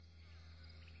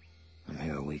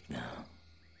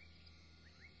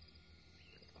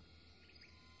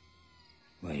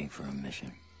waiting for a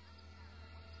mission.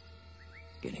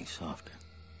 Getting softer.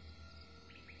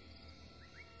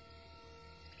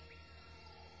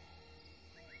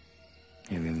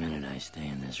 Every minute I stay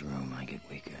in this room, I get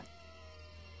weaker.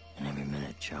 And every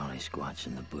minute Charlie squats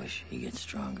in the bush, he gets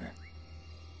stronger.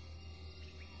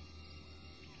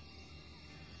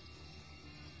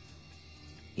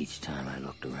 Each time I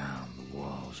looked around, the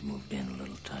walls moved in a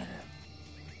little tighter.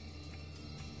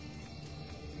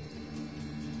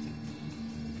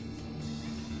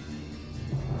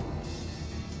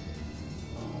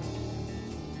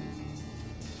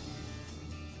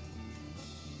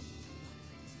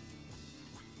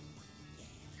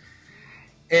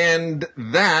 And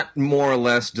that more or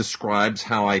less describes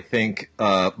how I think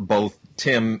both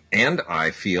Tim and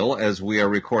I feel as we are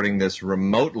recording this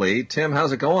remotely. Tim,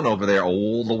 how's it going over there,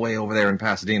 all the way over there in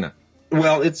Pasadena?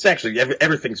 Well, it's actually,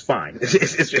 everything's fine.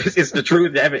 It's the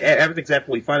truth. Everything's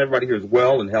absolutely fine. Everybody here is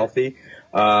well and healthy.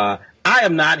 I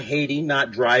am not hating,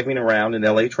 not driving around in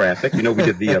L.A. traffic. You know, we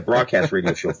did the broadcast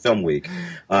radio show Film Week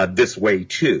this way,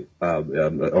 too,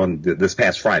 on this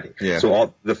past Friday. Yeah. So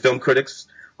all the film critics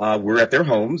were at their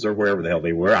homes or wherever the hell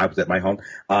they were. I was at my home.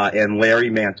 And Larry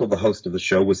Mantle, the host of the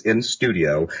show, was in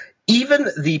studio. Even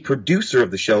the producer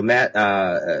of the show, Matt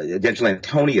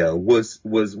D'Antonio,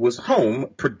 was home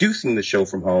producing the show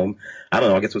from home. I don't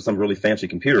know, I guess with some really fancy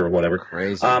computer or whatever.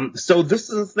 Crazy. So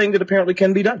this is a thing that apparently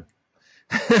can be done.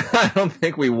 I don't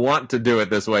think we want to do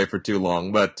it this way for too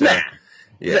long, but Nah,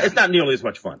 yeah. It's not nearly as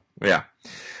much fun. Yeah.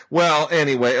 Well,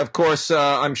 anyway, of course,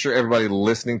 I'm sure everybody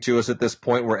listening to us at this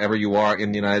point, wherever you are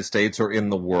in the United States or in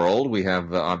the world, we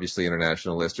have obviously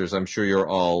international listeners. I'm sure you're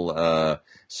all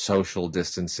social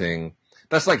distancing.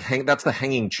 That's like that's the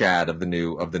hanging Chad of the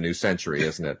new century,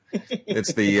 isn't it?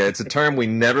 It's a term we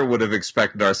never would have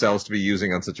expected ourselves to be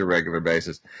using on such a regular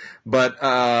basis. But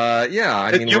yeah,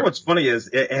 I mean, you know what's funny is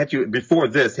had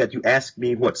you asked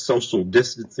me what social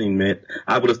distancing meant,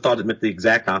 I would have thought it meant the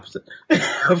exact opposite.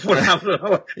 Of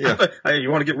what you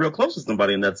want to get real close to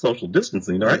somebody in that social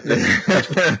distancing, right? You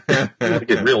want to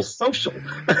get real social.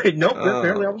 Nope,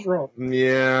 apparently I was wrong.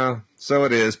 Yeah. So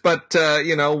it is, but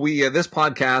you know, we this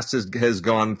podcast has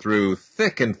gone through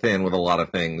thick and thin with a lot of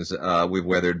things. We've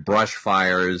weathered brush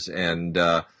fires and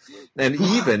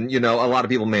even, you know, a lot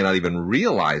of people may not even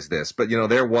realize this, but you know,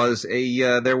 there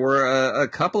were a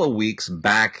couple of weeks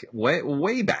back,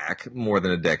 way back, more than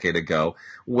a decade ago,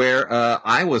 where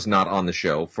I was not on the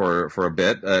show for a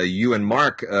bit. You and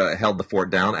Mark held the fort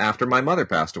down after my mother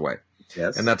passed away.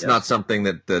 Yes, and that's not something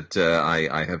that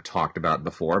I have talked about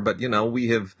before, but you know,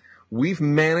 we've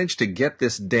managed to get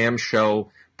this damn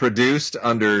show produced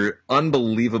under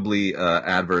unbelievably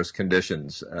adverse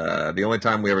conditions. The only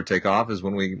time we ever take off is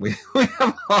when we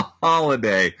have a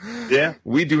holiday. Yeah.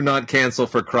 We do not cancel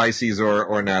for crises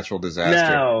or natural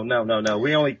disaster. No.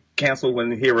 We only cancel when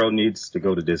the hero needs to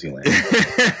go to Disneyland.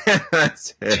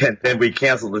 That's it. And then we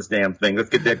cancel this damn thing. Let's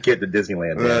get that kid to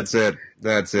Disneyland. Man.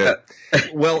 That's it.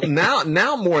 Well,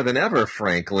 now more than ever,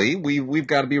 frankly, we've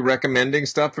got to be recommending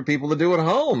stuff for people to do at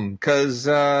home because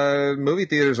movie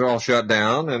theaters are all shut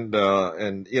down.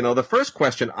 And you know, the first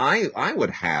question I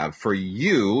would have for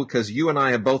you, because you and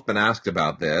I have both been asked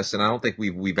about this, and I don't think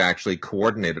we've actually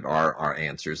coordinated our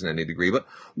answers in any degree. But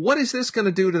what is this going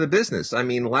to do to the business? I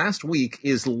mean, last week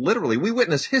is literally, we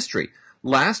witnessed history.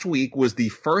 Last week was the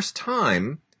first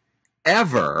time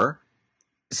ever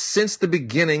since the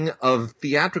beginning of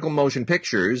theatrical motion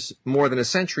pictures more than a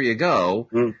century ago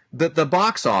that the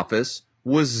box office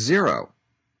was zero.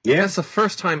 Yeah. That's the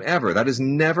first time ever. That has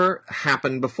never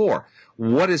happened before.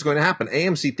 What is going to happen?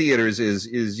 AMC Theaters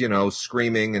is you know,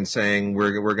 screaming and saying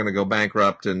we're going to go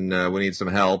bankrupt and we need some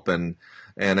help, and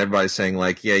everybody's saying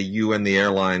like, yeah, you and the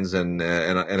airlines and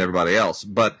everybody else.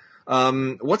 But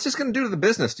what's this going to do to the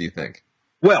business, do you think?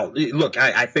 Well, look,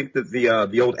 I think that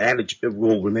the old adage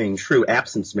will remain true: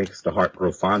 absence makes the heart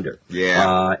grow fonder.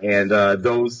 Yeah. And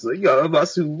those of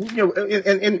us who, you know,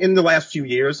 in the last few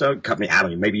years, I don't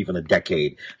know, maybe even a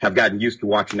decade, have gotten used to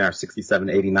watching our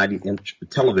 67, 80, 90-inch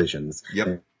televisions.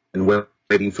 Yep. And we're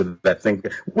waiting for that thing.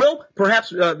 Well,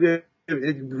 perhaps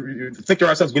think to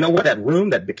ourselves, you know what, that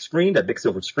room, that big screen, that big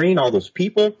silver screen, all those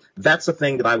people, that's a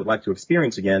thing that I would like to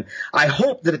experience again. I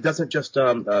hope that it doesn't just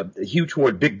hew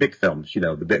toward big films. You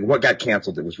know, what got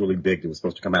canceled that was really big that was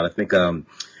supposed to come out. I think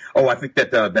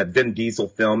that Vin Diesel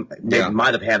film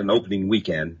might have had an opening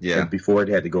weekend before it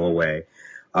had to go away.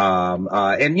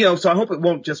 And so I hope it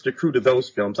won't just accrue to those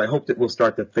films. I hope that we'll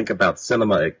start to think about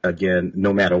cinema again,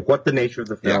 no matter what the nature of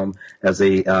the film, as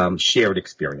a shared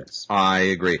experience. I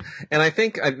agree. And I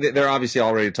think they're obviously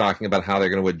already talking about how they're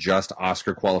going to adjust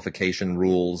Oscar qualification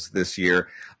rules this year.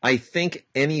 I think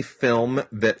any film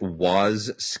that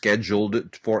was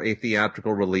scheduled for a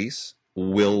theatrical release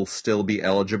will still be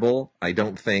eligible. I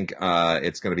don't think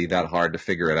it's going to be that hard to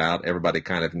figure it out. Everybody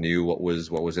kind of knew what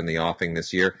was in the offing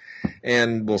this year,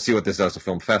 and we'll see what this does to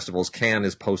film festivals. Cannes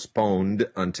is postponed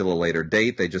until a later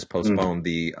date. They just postponed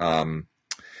the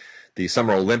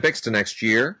Summer Olympics to next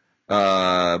year.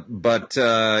 But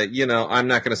I'm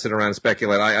not going to sit around and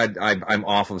speculate. I'm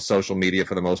off of social media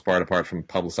for the most part, apart from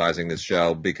publicizing this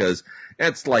show, because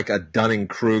it's like a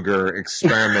Dunning-Kruger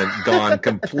experiment gone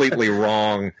completely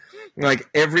wrong. Like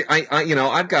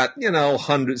I've got,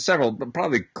 several,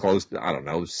 probably close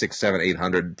to, 600, 700,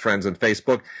 800 friends on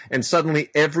Facebook. And suddenly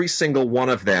every single one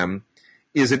of them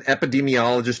is an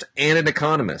epidemiologist and an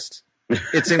economist.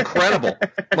 It's incredible.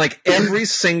 Like every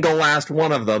single last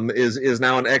one of them is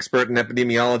now an expert in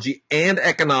epidemiology and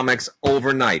economics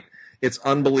overnight. It's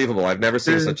unbelievable. I've never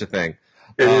seen such a thing.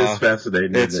 It is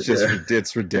fascinating.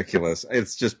 It's ridiculous.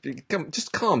 It's just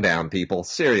calm down, people.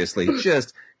 Seriously,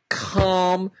 just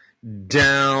calm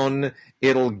down.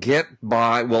 It'll get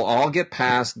by. We'll all get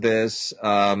past this.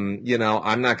 I'm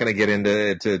not going to get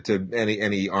into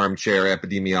any armchair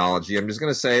epidemiology. I'm just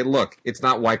going to say, look, it's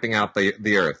not wiping out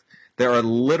the earth. There are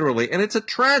literally, and it's a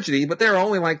tragedy, but there are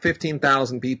only like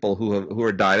 15,000 people who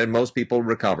are died, and most people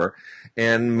recover,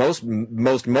 and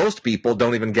most people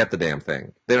don't even get the damn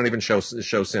thing. They don't even show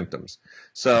symptoms.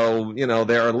 So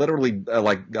there are literally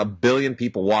like 1 billion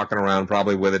people walking around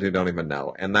probably with it who don't even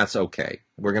know, and that's okay.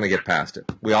 We're gonna get past it.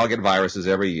 We all get viruses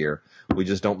every year. We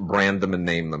just don't brand them and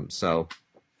name them. So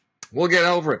we'll get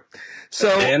over it. So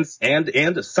and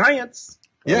science.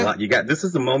 Yeah, this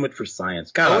is the moment for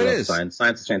science. God, I love science.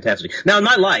 Science is fantastic. Now, in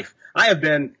my life, I have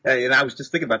been, and I was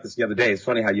just thinking about this the other day. It's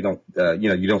funny how you don't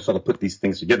sort of put these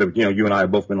things together. You and I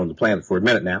have both been on the planet for a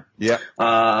minute now. Yeah.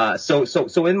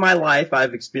 So in my life,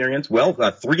 I've experienced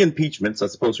 3 impeachments. I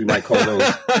suppose we might call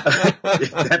those.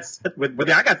 But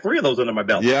I got 3 of those under my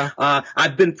belt. Yeah.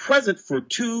 I've been present for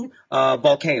 2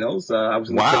 volcanoes. I was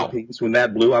in the Philippines when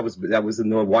that blew. I was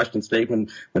in Washington State when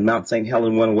Mount St.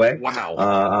 Helen went away.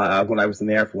 Wow. When I was in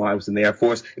the Air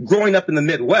Force. Growing up in the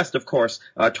Midwest, of course,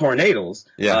 tornadoes.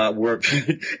 Were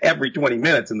every 20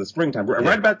 minutes in the springtime.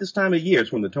 Right about this time of year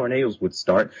is when the tornadoes would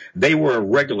start. They were a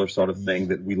regular sort of thing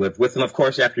that we lived with. And of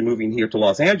course, after moving here to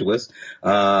Los Angeles,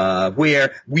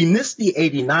 where we missed the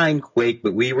 89 quake,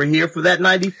 but we were here for that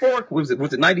 94. Was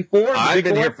it 94? I've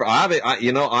been here for,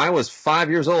 I was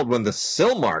 5 years old when the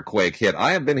Sylmar quake hit.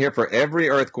 I have been here for every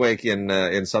earthquake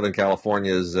in Southern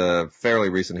California's fairly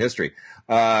recent history.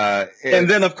 And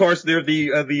then, of course, there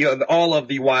are all of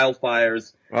the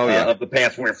wildfires of the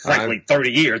past, where frankly,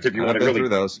 30 years, if you want to really through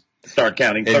those. Start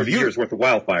counting 30 years worth of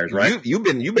wildfires, right? You've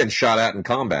been shot at in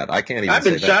combat. I can't even. I've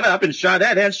been shot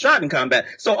at and shot in combat.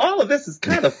 So all of this is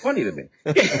kind of funny to me.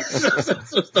 I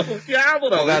don't know.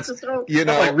 Well, that's like,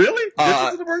 really?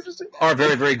 This is an emergency? Our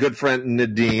very, very good friend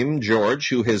Nadim George,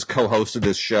 who has co-hosted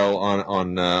this show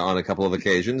on a couple of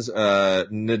occasions.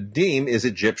 Nadim is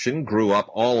Egyptian, grew up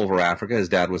all over Africa. His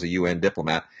dad was a UN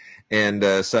diplomat. And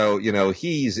so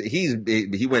he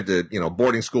went to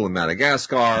boarding school in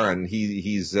Madagascar, and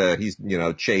he's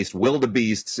chased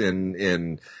wildebeests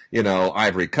in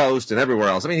Ivory Coast and everywhere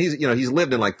else. I mean, he's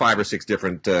lived in like 5 or 6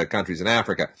 different countries in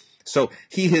Africa. So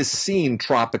he has seen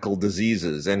tropical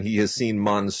diseases, and he has seen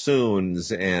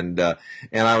monsoons, and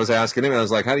I was asking him, I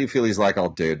was like, how do you feel? He's like, oh,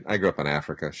 dude, I grew up in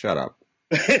Africa. Shut up.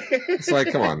 It's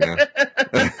like, come on, man.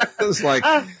 It's like,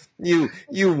 you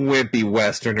wimpy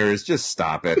Westerners, just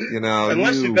stop it.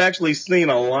 Unless you've actually seen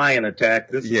a lion attack.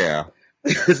 This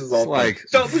is all like,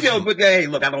 so. But hey,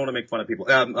 look, I don't want to make fun of people.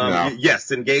 No.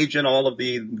 Yes, engage in all of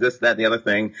this, that, and the other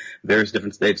thing. There's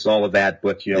different states, all of that,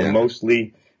 but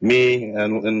mostly me,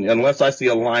 and unless I see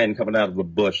a lion coming out of the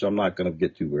bush, I'm not going to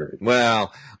get too worried.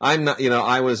 Well, I'm not.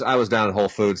 I was down at Whole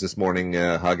Foods this morning,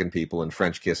 hugging people and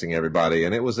French kissing everybody,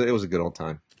 and it was a good old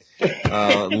time.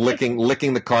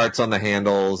 Licking the carts on the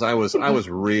handles. I was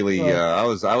really I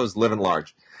was living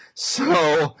large.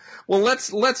 So, well,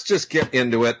 let's just get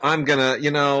into it. I'm gonna,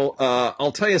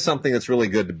 I'll tell you something that's really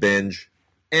good to binge.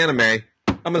 Anime.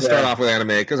 I'm going to start off with anime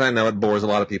because I know it bores a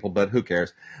lot of people, but who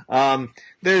cares?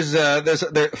 There's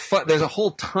a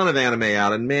whole ton of anime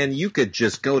out, and man, you could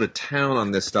just go to town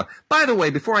on this stuff. By the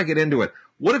way, before I get into it,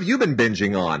 What have you been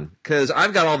binging on? Because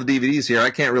I've got all the DVDs here. I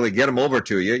can't really get them over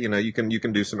to you. You know, you can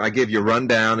do some. I gave you a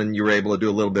rundown, and you were able to do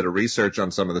a little bit of research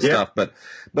on some of the stuff. But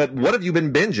what have you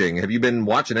been binging? Have you been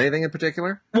watching anything in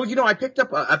particular? Well, you know, I picked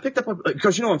up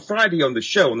because, you know, on Friday on the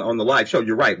show, on the live show,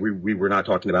 you're right. We were not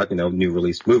talking about, you know, new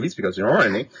released movies because there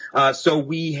aren't any. So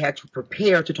we had to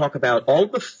prepare to talk about all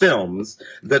the films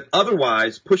that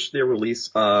otherwise pushed their release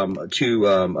to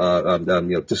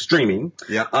streaming.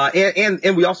 Yeah.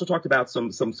 And we also talked about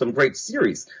some great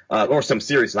series, or some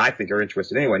series that I think are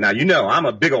interesting anyway. Now, you know, I'm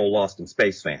a big old Lost in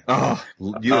Space fan. Oh,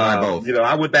 you and I both. You know,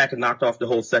 I went back and knocked off the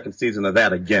whole second season of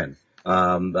that again.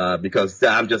 Because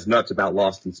I'm just nuts about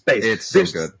Lost in Space. It's so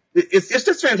good. It's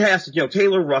just fantastic. You know,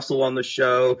 Taylor Russell on the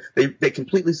show. They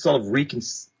completely sort of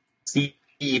reconceived.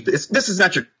 This is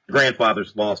not your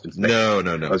grandfather's Lost in Space. No.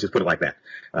 Let's just put it like that.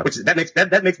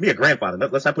 That makes me a grandfather.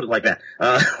 Let's not put it like that.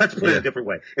 Let's put it a different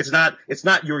way. It's not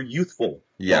your youthful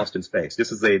Lost in Space.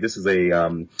 This is a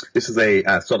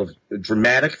sort of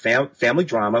dramatic family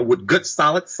drama with good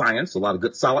solid science, a lot of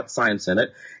good solid science in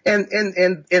it,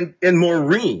 and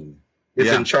Maureen is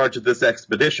in charge of this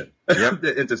expedition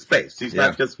into space. She's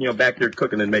not just, you know, back here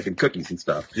cooking and making cookies and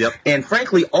stuff. Yep. And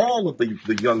frankly, all of the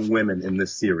young women in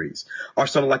this series are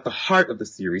sort of like the heart of the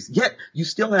series. Yet you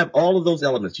still have all of those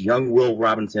elements. Young Will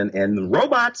Robinson and the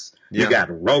robots. You got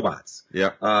robots.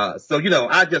 Yeah. So, you know,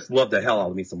 I just love the hell out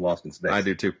of me some Lost in Space. I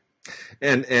do too.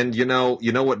 And you know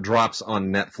what drops on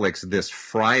Netflix this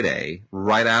Friday,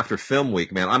 right after Film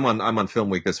Week, man. I'm on Film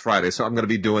Week this Friday, so I'm going to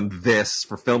be doing this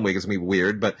for Film Week. It's going to be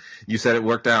weird, but you said it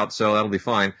worked out, so that'll be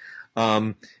fine.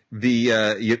 The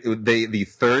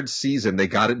third season, they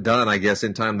got it done, I guess,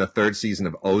 in time. The third season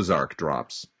of Ozark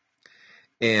drops,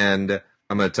 and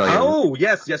I'm going to tell you. Oh,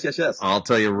 yes. I'll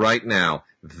tell you right now,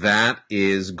 that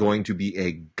is going to be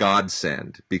a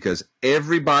godsend, because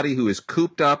everybody who is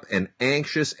cooped up and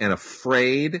anxious and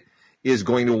afraid is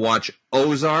going to watch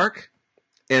Ozark,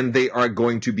 and they are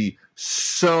going to be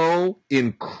so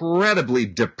incredibly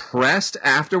depressed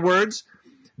afterwards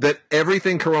that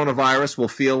everything coronavirus will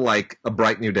feel like a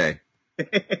bright new day.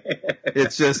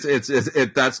 It's just,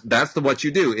 that's what you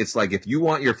do. It's like, if you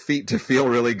want your feet to feel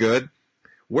really good,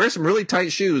 wear some really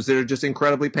tight shoes that are just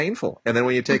incredibly painful. And then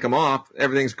when you take them off,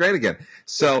 everything's great again.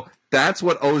 So that's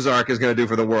what Ozark is going to do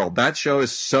for the world. That show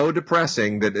is so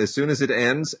depressing that as soon as it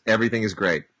ends, everything is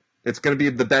great. It's going to be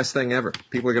the best thing ever.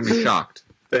 People are going to be shocked.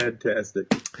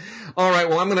 Fantastic. All right,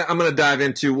 well, I'm gonna dive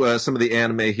into some of the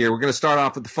anime here. We're gonna start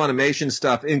off with the Funimation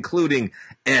stuff, including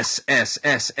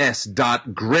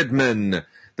SSSS.Gridman,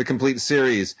 the complete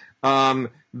series.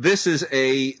 This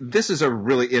is a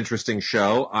really interesting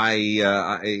show.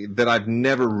 That I've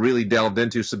never really delved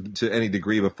into to any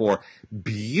degree before.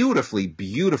 Beautifully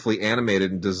animated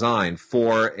and designed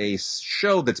for a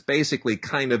show that's basically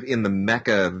kind of in the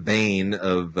mecha vein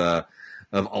of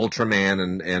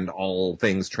Ultraman and all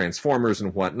things Transformers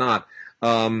and whatnot.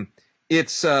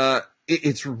 It's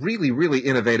really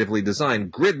innovatively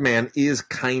designed. Gridman is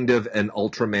kind of an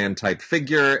Ultraman type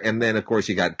figure, and then of course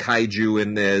you got kaiju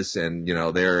in this, and you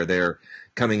know they're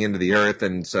coming into the Earth,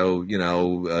 and so you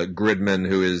know Gridman,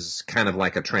 who is kind of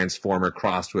like a Transformer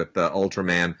crossed with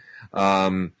Ultraman.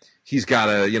 He's got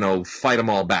to, fight them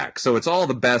all back. So it's all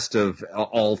the best of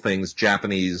all things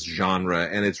Japanese genre,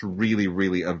 and it's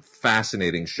really a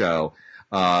fascinating show.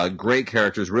 Great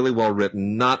characters, really well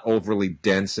written, not overly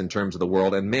dense in terms of the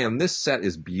world. And man, this set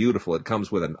is beautiful. It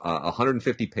comes with a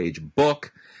 150-page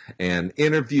book and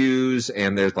interviews,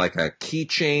 and there's like a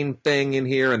keychain thing in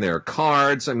here, and there are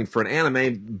cards. I mean, for an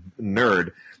anime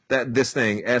nerd, this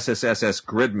thing, SSSS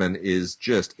Gridman, is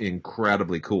just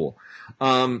incredibly cool.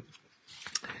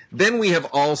 Then we have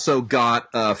also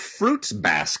got Fruits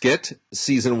Basket,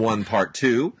 Season 1, Part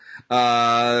 2.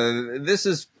 This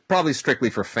is probably strictly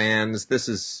for fans. This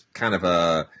is kind of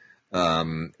a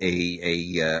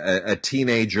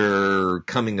teenager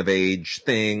coming of age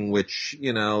thing, which,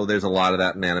 there's a lot of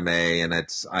that in anime, and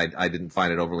I didn't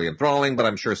find it overly enthralling, but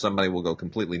I'm sure somebody will go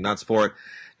completely nuts for it.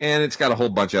 And it's got a whole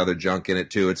bunch of other junk in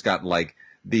it too. It's got like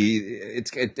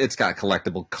it's got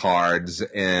collectible cards,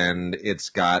 and it's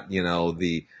got,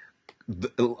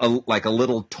 like a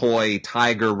little toy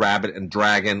tiger, rabbit, and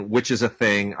dragon, which is a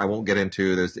thing I won't get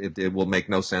into. It will make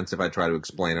no sense if I try to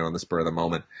explain it on the spur of the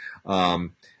moment.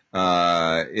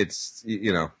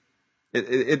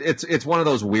 It's one of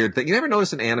those weird things. You ever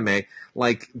notice in anime,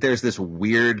 like there's this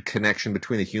weird connection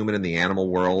between the human and the animal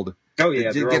world? Oh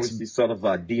yeah, there are always these sort of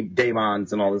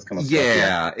daemons and all this kind of stuff.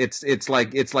 Yeah, it's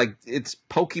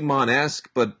Pokemon-esque,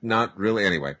 but not really.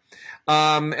 Anyway,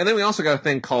 and then we also got a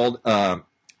thing called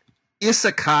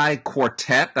Isekai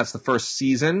Quartet. That's the first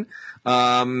season.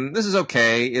 This is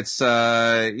okay. It's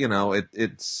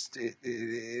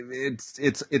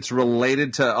it's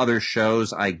related to other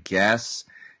shows, I guess,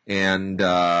 and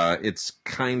it's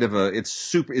kind of it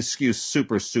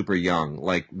skews super young.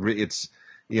 Like it's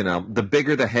the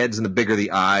bigger the heads and the bigger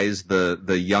the eyes,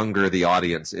 the younger the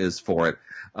audience is for it.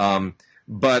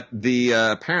 But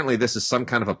apparently this is some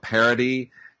kind of a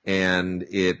parody, and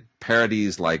it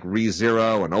parodies like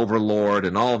ReZero and Overlord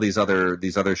and all these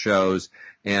other shows,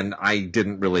 and I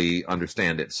didn't really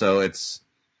understand it. So it's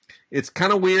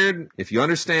kind of weird. If you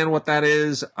understand what that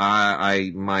is,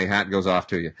 my hat goes off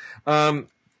to you.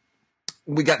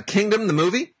 We got Kingdom the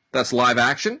movie. That's live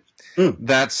action.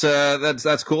 That's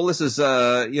cool. This is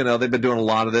they've been doing a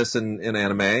lot of this in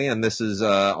anime, and this is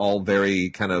all very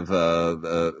kind of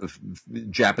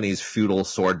Japanese feudal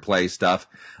swordplay stuff.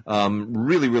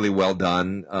 Really well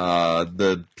done.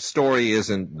 The story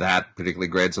isn't that particularly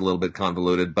great. It's a little bit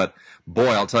convoluted, but boy,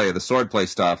 I'll tell you, the swordplay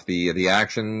stuff, the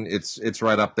action, it's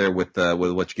right up there with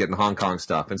what you get in Hong Kong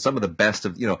stuff. And some of the best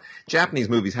of Japanese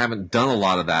movies haven't done a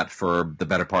lot of that for the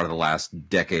better part of the last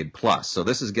decade plus. So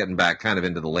this is getting back kind of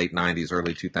into the late 90s,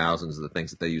 early 2000s, the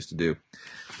things that they used to do.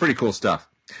 Pretty cool stuff.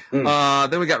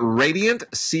 Then we got Radiant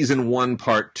Season 1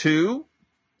 Part 2.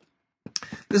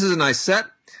 This is a nice set.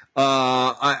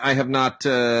 I have not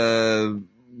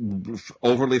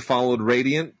overly followed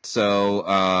Radiant, so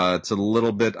it's a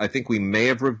little bit. I think we may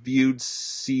have reviewed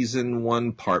Season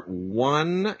 1 Part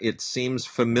 1. It seems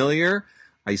familiar.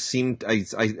 I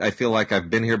feel like I've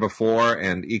been here before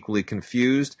and equally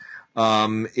confused.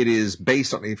 It is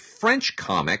based on a French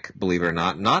comic, believe it or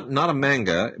not a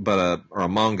manga, but a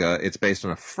manga. It's based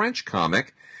on a French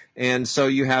comic, and so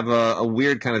you have a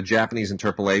weird kind of Japanese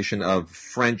interpolation of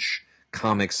French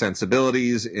comic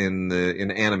sensibilities in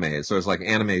anime. So it's like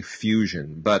anime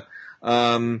fusion, but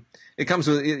it comes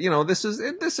with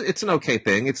it's an okay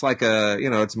thing. It's like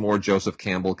it's more Joseph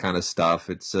Campbell kind of stuff.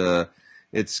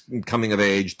 It's coming of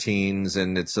age teens,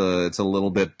 and it's a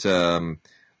little bit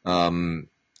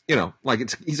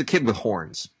like he's a kid with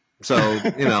horns. So,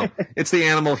 it's the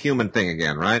animal human thing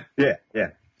again, right? Yeah.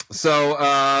 So,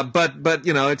 but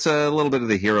it's a little bit of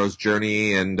the hero's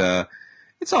journey, and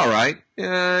it's all right.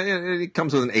 It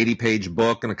comes with an 80-page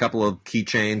book and a couple of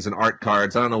keychains and art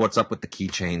cards. I don't know what's up with the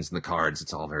keychains and the cards.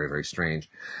 It's all very, very strange.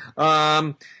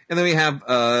 And then we have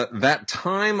That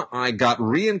Time I Got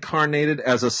Reincarnated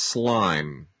as a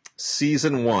Slime,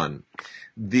 Season 1.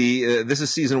 This is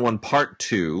Season 1, Part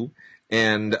 2.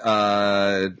 And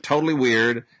totally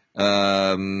weird.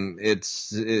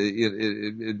 It's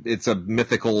a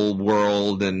mythical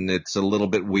world, and it's a little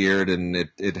bit weird, and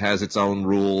it has its own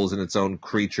rules and its own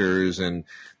creatures and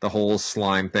the whole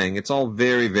slime thing. It's all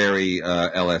very, very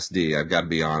LSD. I've got to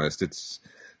be honest. It's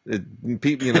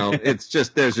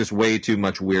just there's just way too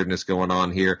much weirdness going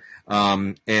on here.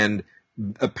 And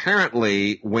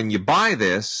apparently, when you buy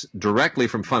this directly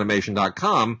from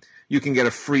Funimation.com, you can get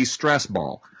a free stress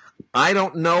ball. I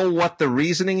don't know what the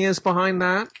reasoning is behind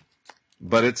that,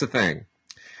 but it's a thing.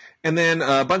 And then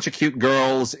a bunch of cute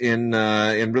girls in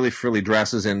really frilly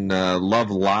dresses in Love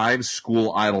Live,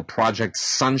 School Idol Project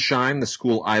Sunshine, the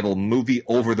School Idol movie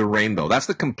Over the Rainbow. That's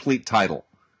the complete title.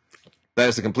 That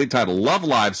is the complete title. Love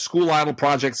Live, School Idol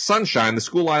Project Sunshine, the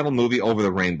School Idol movie Over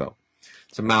the Rainbow.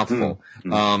 It's a mouthful.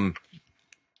 I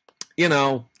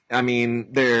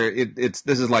mean, this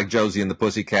is like Josie and the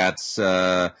Pussycats,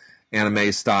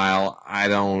 anime style. I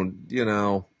don't,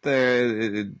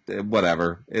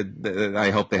 whatever.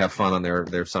 I hope they have fun on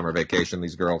their summer vacation,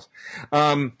 these girls.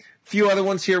 Few other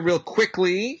ones here real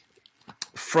quickly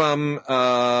from,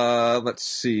 let's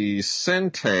see,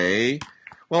 Sentai.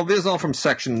 Well, this is all from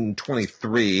Section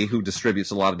 23, who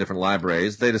distributes a lot of different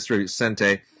libraries. They distribute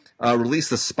Sentai. Release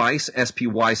the Spice,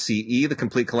 S-P-Y-C-E, the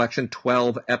complete collection,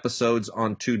 12 episodes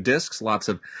on 2 discs. Lots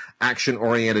of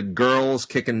action-oriented girls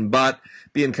kicking butt,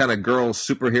 being kind of girl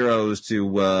superheroes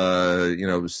to,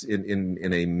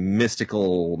 in a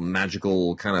mystical,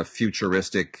 magical, kind of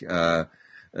futuristic,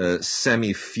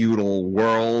 semi-feudal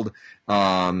world.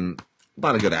 A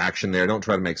lot of good action there. Don't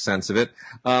try to make sense of it.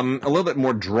 A little bit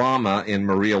more drama in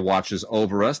Maria Watches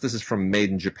Over Us. This is from Made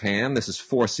in Japan. This is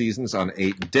 4 seasons on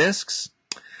 8 discs.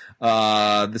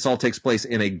 This all takes place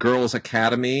in a girls'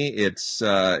 academy. It's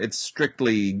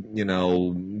strictly,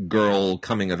 girl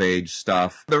coming of age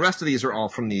stuff. The rest of these are all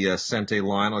from the Sentai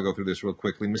line. I'll go through this real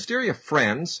quickly. Mysteria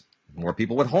Friends. More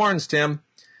people with horns, Tim.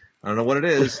 I don't know what it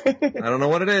is.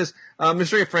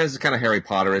 Mysteria Friends is kind of Harry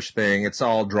Potter-ish thing. It's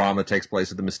all drama, takes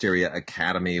place at the Mysteria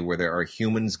Academy, where there are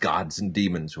humans, gods, and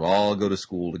demons who all go to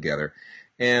school together.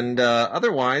 And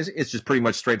otherwise, it's just pretty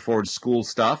much straightforward school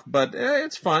stuff, but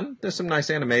it's fun. There's some nice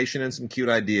animation and some cute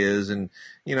ideas, and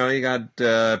you got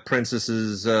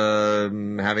princesses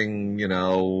having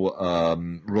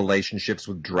relationships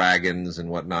with dragons and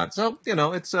whatnot. So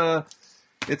it's a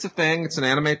thing. It's an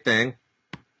anime thing.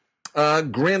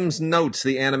 Grimm's Notes,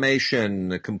 the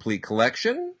animation complete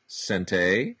collection,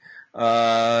 Sente.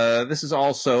 This is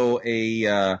also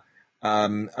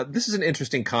this is an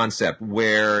interesting concept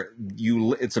where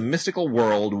it's a mystical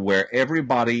world where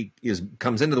everybody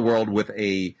comes into the world with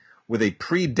a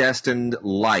predestined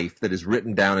life that is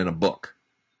written down in a book,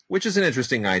 which is an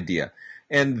interesting idea.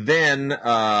 And then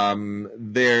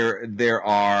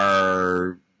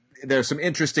there's some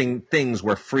interesting things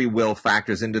where free will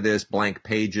factors into this, blank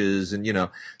pages, and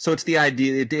so it's the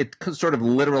idea, it sort of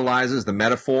literalizes the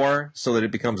metaphor so that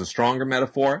it becomes a stronger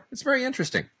metaphor. It's very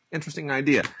interesting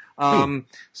idea.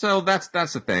 So that's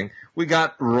the thing. We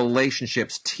got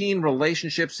relationships. Teen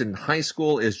relationships in high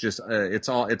school is just it's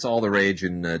all the rage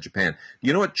in Japan.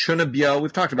 You know what chunibyo?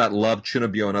 We've talked about love,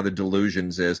 chunibyo, and other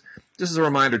delusions is. This is a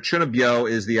reminder. Chunibyo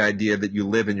is the idea that you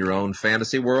live in your own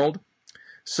fantasy world.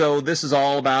 So this is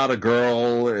all about a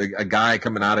girl, a guy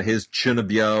coming out of his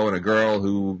chunibyo, and a girl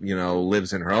who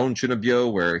lives in her own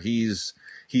chunibyo where he's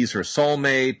her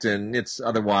soulmate, and it's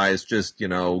otherwise just,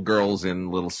 girls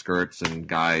in little skirts and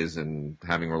guys and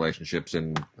having relationships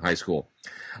in high school.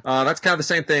 That's kind of the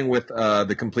same thing with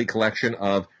the complete collection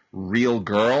of Real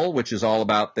Girl, which is all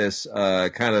about this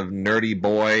kind of nerdy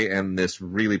boy and this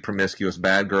really promiscuous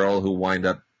bad girl who wind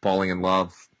up falling in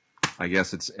love. I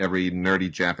guess it's every nerdy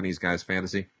Japanese guy's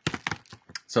fantasy.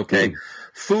 It's okay.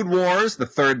 Food Wars, the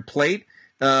third plate.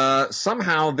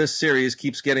 Somehow this series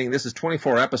keeps getting, this is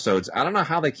 24 episodes. I don't know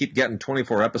how they keep getting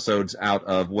 24 episodes out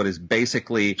of what is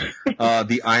basically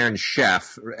the Iron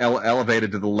Chef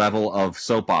elevated to the level of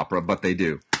soap opera, but they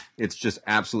do. It's just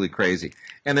absolutely crazy.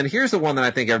 And then here's the one that I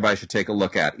think everybody should take a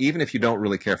look at, even if you don't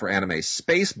really care for anime.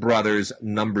 Space Brothers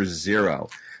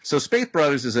 #0. So Space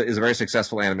Brothers is a very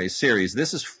successful anime series.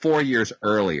 This is 4 years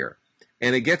earlier.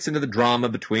 And it gets into the drama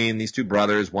between these two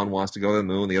brothers. One wants to go to the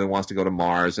moon, the other wants to go to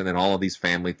Mars, and then all of these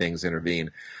family things intervene.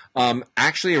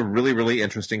 Actually, a really, really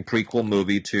interesting prequel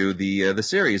movie to the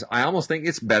series. I almost think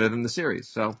it's better than the series.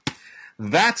 So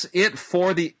that's it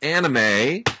for the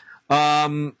anime.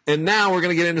 And now we're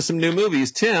going to get into some new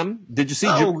movies. Tim, did you see?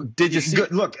 Did you see?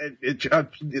 Good. Look,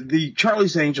 the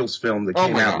Charlie's Angels film that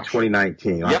came out in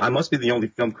 2019. Yep. I must be the only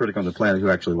film critic on the planet who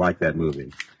actually liked that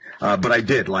movie. But I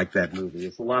did like that movie.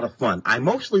 It's a lot of fun. I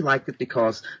mostly liked it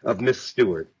because of Miss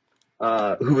Stewart,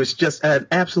 who is just an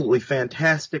absolutely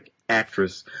fantastic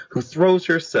actress who throws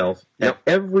herself at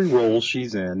every role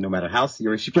she's in, no matter how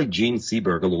serious. She played Jean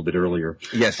Seberg a little bit earlier.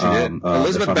 Yes, she did.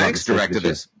 Elizabeth Banks directed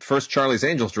this. First Charlie's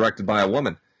Angels directed by a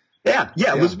woman. Yeah,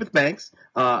 Elizabeth Banks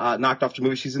knocked off the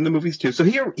movie. She's in the movies too. So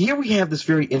here we have this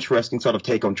very interesting sort of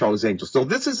take on Charlie's Angels. So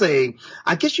this is I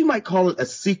guess you might call it a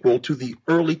sequel to the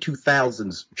early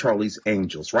 2000s Charlie's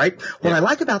Angels, right? What I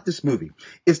like about this movie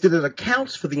is that it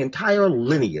accounts for the entire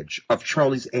lineage of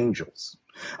Charlie's Angels.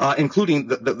 Including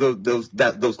that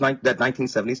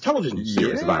 1970s television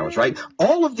series of ours, right?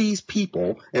 All of these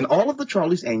people and all of the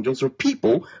Charlie's Angels are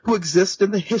people who exist in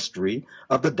the history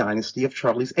of the dynasty of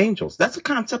Charlie's Angels. That's a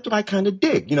concept that I kind of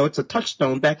dig. It's a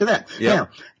touchstone back to that. Yep. Now,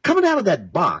 coming out of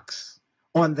that box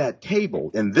on that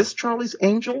table in this Charlie's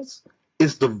Angels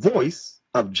is the voice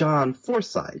of John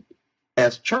Forsythe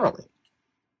as Charlie.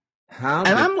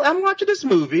 I'm watching this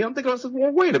movie. I'm thinking,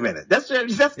 well, wait a minute. That's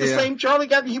the same Charlie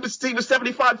guy. He was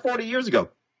 75, 40 years ago.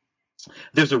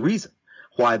 There's a reason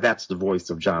why that's the voice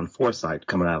of John Forsythe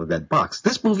coming out of that box.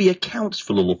 This movie accounts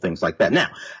for little things like that.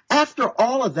 Now, after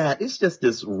all of that, it's just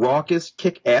this raucous,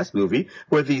 kick-ass movie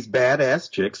where these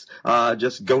badass chicks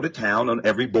just go to town on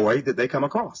every boy that they come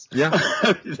across. Yeah.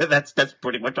 That's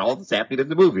pretty much all that's happening in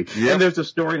the movie. Yep. And there's a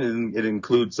story, and it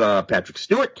includes Patrick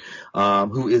Stewart,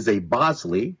 who is a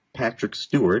Bosley. Patrick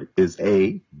Stewart is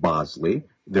a Bosley.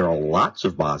 There are lots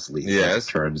of Bosleys, yes,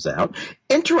 it turns out.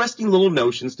 Interesting little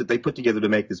notions that they put together to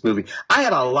make this movie. I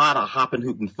had a lot of hopping,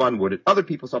 hooting fun with it. Other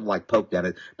people sort of poked at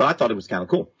it, but I thought it was kind of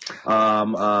cool.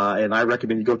 And I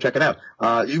recommend you go check it out.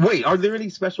 Wait, are there any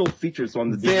special features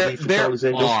on the DVD for Charlie's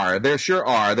Angels? There sure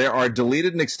are. There are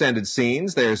deleted and extended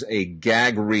scenes. There's a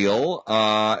gag reel.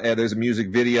 And there's a music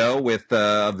video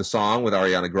of the song with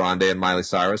Ariana Grande and Miley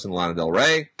Cyrus and Lana Del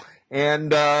Rey.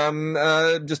 And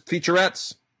just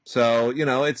featurettes. So,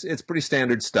 it's pretty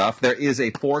standard stuff. There is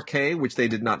a 4K, which they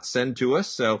did not send to us,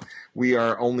 so we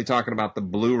are only talking about the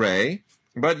Blu-ray.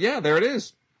 But, yeah, there it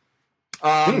is.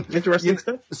 Interesting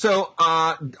stuff. So,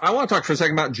 I want to talk for a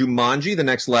second about Jumanji, The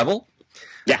Next Level.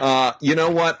 Yeah. You know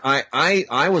what?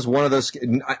 I was one of those.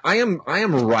 I am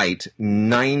right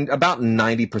about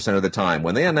 90% of the time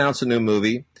when they announce a new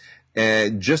movie.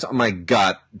 Just my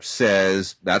gut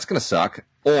says that's going to suck,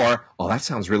 or oh, that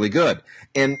sounds really good.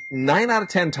 And 9 out of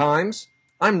 10 times,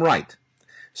 I'm right.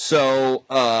 So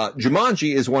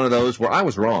Jumanji is one of those where I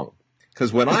was wrong.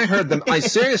 Because when I heard them, I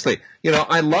seriously,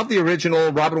 I love the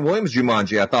original Robin Williams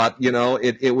Jumanji. I thought,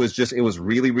 it was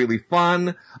really, really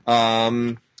fun.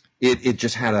 It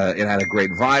just had a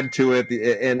great vibe to it.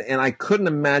 And I couldn't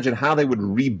imagine how they would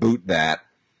reboot that.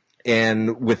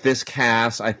 And with this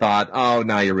cast, I thought, oh,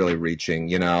 now you're really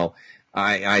reaching,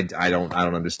 I don't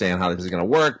understand how this is going to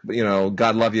work.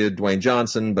 God love you, Dwayne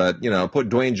Johnson, but, put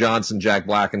Dwayne Johnson, Jack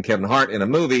Black, and Kevin Hart in a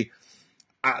movie.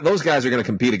 Those guys are going to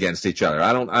compete against each other.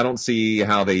 I don't see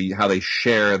how they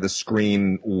share the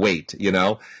screen weight.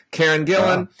 Karen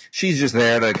Gillan, she's just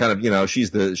there to kind of,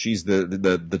 she's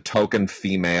the token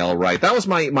female, right? That was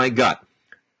my gut.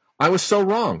 I was so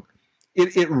wrong.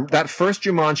 That first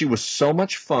Jumanji was so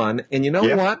much fun, and you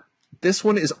know what? This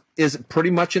one is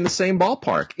pretty much in the same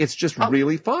ballpark. It's just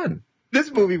really fun. This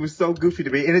movie was so goofy to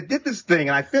me, and it did this thing,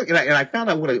 and I found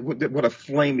out what a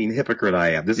flaming hypocrite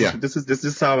I am. This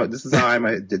is how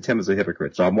I'm Tim is a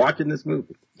hypocrite. So I'm watching this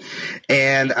movie,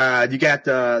 and you got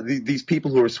these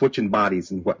people who are switching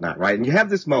bodies and whatnot, right? And you have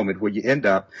this moment where you end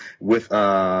up with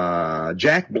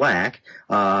Jack Black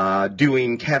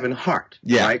doing Kevin Hart,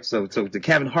 right? So the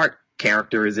Kevin Hart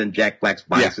character is in Jack Black's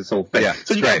body, his whole thing. Yeah,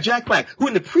 so you got Jack Black, who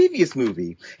in the previous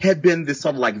movie had been this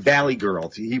sort of like Valley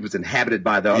Girl. He was inhabited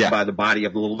by the body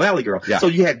of the little Valley Girl. Yeah. So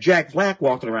you had Jack Black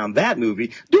walking around that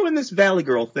movie doing this Valley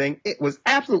Girl thing. It was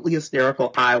absolutely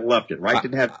hysterical. I loved it, right?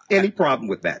 Didn't have any problem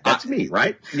with that. That's me,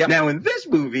 right? Yep. Now in this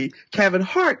movie, Kevin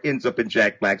Hart ends up in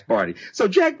Jack Black's body. So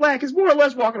Jack Black is more or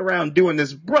less walking around doing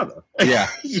this brother. Yeah.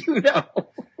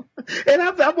 And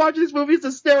I'm watching this movie. It's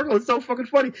hysterical. It's so fucking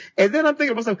funny. And then I'm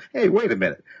thinking to myself, hey, wait a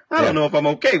minute. I don't know if I'm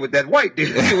okay with that white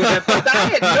dude doing that. I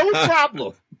had no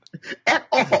problem at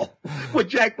all with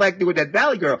Jack Black doing that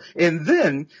Valley Girl. And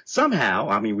then somehow,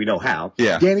 I mean, we know how,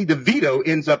 Danny DeVito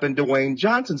ends up in Dwayne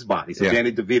Johnson's body. So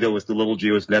Danny DeVito is the little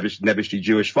Jewish, nebbishy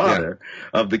Jewish father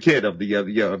of the kid, of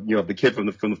the kid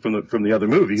from the other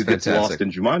movie who gets lost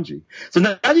in Jumanji. So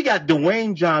now you got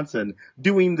Dwayne Johnson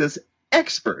doing this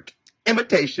expert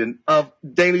imitation of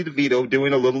Danny DeVito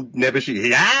doing a little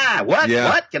nebbishy,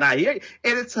 what can I hear?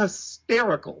 And it's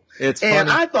hysterical. It's funny. And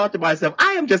I thought to myself,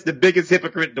 I am just the biggest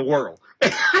hypocrite in the world.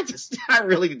 I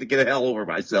really need to get the hell over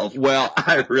myself. Well,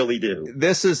 I really do.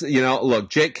 This is, look,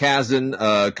 Jake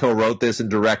Kasdan co-wrote this and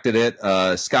directed it.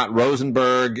 Scott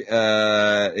Rosenberg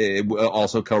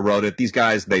also co-wrote it. These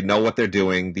guys, they know what they're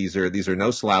doing. These are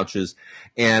no slouches,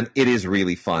 and it is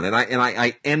really fun. And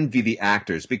I envy the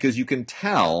actors because you can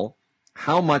tell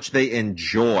how much they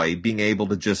enjoy being able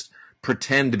to just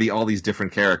pretend to be all these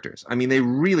different characters. I mean, they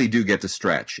really do get to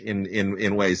stretch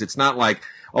in ways. It's not like,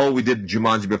 oh, we did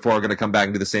Jumanji before, we're going to come back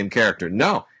and do the same character.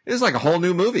 No, it's like a whole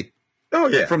new movie. Oh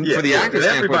yeah, for the actors.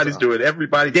 Everybody's doing it.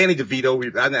 Everybody. Danny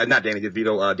DeVito, not Danny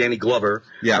DeVito, Danny Glover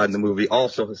in the movie,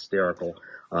 also hysterical.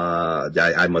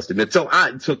 I must admit. So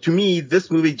to me,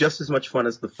 this movie just as much fun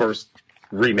as the first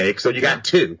remake. So you got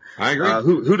two. I agree.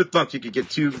 Who'd have thought you could get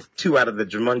two out of the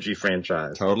Jumanji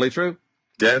franchise? Totally true.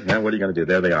 Yeah, man, what are you going to do?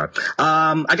 There they are.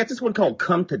 I got this one called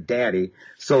Come to Daddy.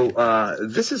 So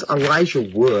this is Elijah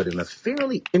Wood in a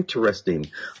fairly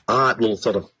interesting, odd little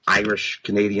sort of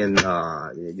Irish-Canadian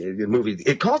movie.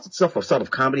 It calls itself a sort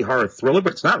of comedy horror thriller,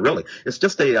 but it's not really. It's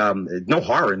just no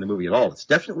horror in the movie at all. It's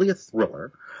definitely a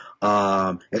thriller.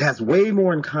 It has way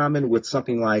more in common with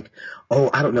something like,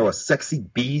 I don't know, A Sexy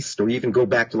Beast, or even go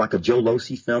back to like a Joe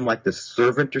Losey film like The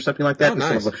Servant or something like that.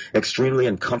 Nice. Sort of an extremely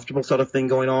uncomfortable sort of thing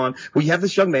going on. Well, you have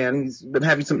this young man, he's been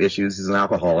having some issues. He's an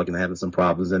alcoholic and having some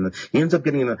problems, and he ends up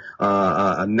getting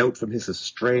a note from his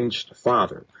estranged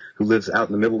father, who lives out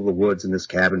in the middle of the woods in this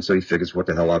cabin. So he figures, what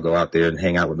the hell, I'll go out there and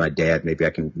hang out with my dad. Maybe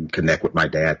I can connect with my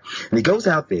dad. And he goes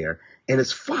out there, and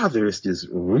his father is this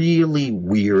really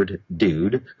weird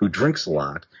dude who drinks a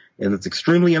lot, and it's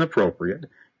extremely inappropriate.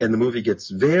 And the movie gets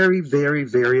very, very,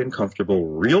 very uncomfortable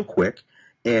real quick,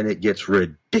 and it gets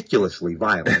ridiculously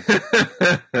violent.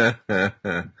 But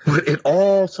it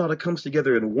all sort of comes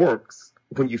together and works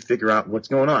when you figure out what's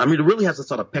going on. I mean, it really has a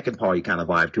sort of peck and paw kind of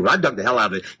vibe to it. I dug the hell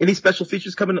out of it. Any special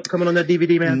features coming on that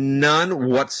DVD, man? None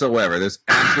whatsoever. There's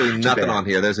absolutely nothing on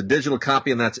here. There's a digital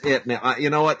copy, and that's it. Now, you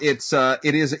know what? It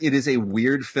is a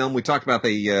weird film. We talked about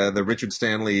the Richard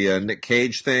Stanley Nick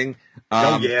Cage thing.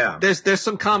 Oh yeah. There's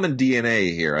some common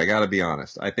DNA here. I got to be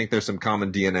honest. I think there's some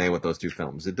common DNA with those two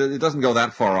films. It doesn't go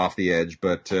that far off the edge,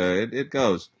 but it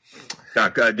goes. Yeah,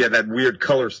 that weird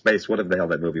color space. Whatever the hell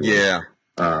that movie was. Yeah.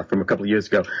 From a couple of years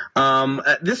ago.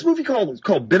 This movie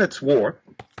called Bennett's War.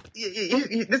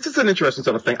 This is an interesting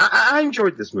sort of thing. I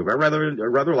enjoyed this movie. I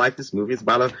rather like this movie. It's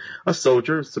about a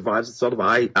soldier who survives a sort of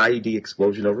IED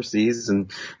explosion overseas and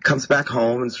comes back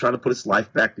home and is trying to put his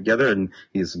life back together. And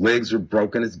his legs are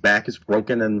broken, his back is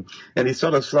broken, and he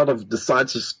sort of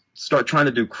decides to start trying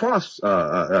to do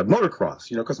motocross,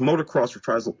 because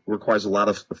motocross requires a lot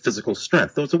of physical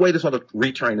strength. So it's a way to sort of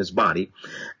retrain his body.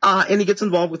 And he gets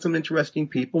involved with some interesting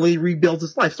people, and he rebuilds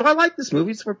his life. So I like this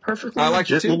movie. It's a perfectly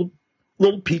legit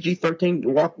little PG-13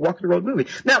 walk the road movie.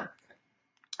 Now,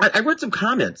 I read some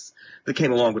comments that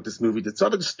came along with this movie that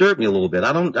sort of disturbed me a little bit.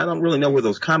 I don't really know where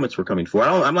those comments were coming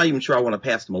from. I'm not even sure I want to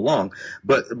pass them along.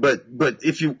 But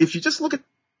if you just look at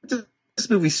this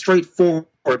movie straightforward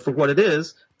for what it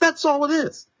is, that's all it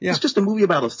is. Yeah. It's just a movie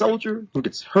about a soldier who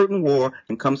gets hurt in war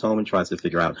and comes home and tries to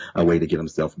figure out a way to get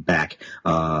himself back,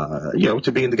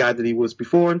 to being the guy that he was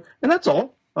before, and that's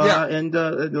all. And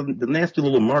the nasty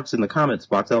little marks in the comments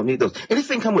box, I don't need those.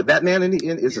 Anything come with that, man?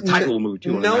 It's a tight little movie,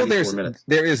 too. No,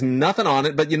 there is nothing on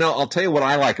it, but I'll tell you what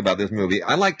I like about this movie.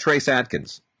 I like Trace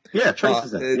Adkins. Yeah, Trace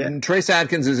is in it. Yeah. Trace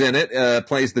Adkins is in it,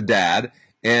 plays the dad.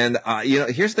 And,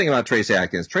 here's the thing about Trace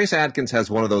Adkins. Trace Adkins has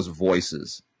one of those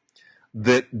voices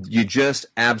that you just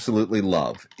absolutely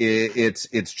love.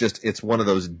 It's one of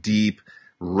those deep,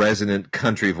 resonant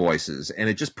country voices, and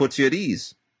it just puts you at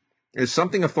ease. There's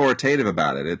something authoritative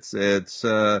about it. It's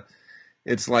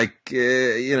like,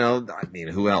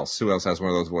 who else? Who else has one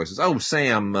of those voices? Oh,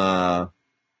 Sam,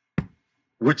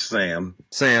 which Sam?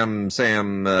 Sam,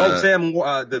 Sam,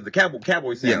 the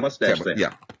cowboy Sam, mustache Sam.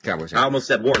 Yeah, cowboy Sam. I almost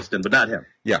said Warston, but not him.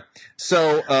 Yeah.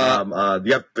 So,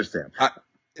 the other Sam.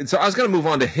 So I was going to move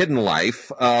on to Hidden Life,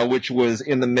 which was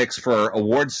in the mix for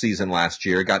awards season last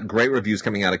year. Got great reviews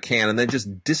coming out of Cannes, and then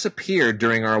just disappeared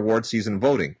during our award season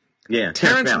voting. Yeah,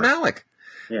 Terrence Malick.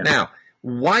 Yeah. Now,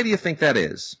 why do you think that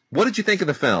is? What did you think of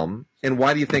the film, and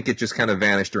why do you think it just kind of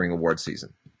vanished during award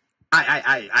season?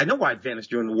 I know why it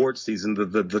vanished during the awards season.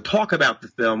 The talk about the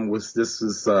film was this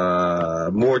is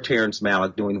more Terrence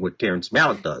Malick doing what Terrence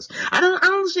Malick does. I don't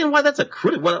understand why that's a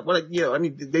critic.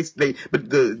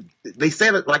 They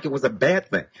said it like it was a bad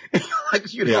thing.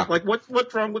 Like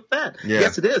what's wrong with that? Yeah.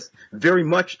 Yes, it is very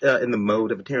much in the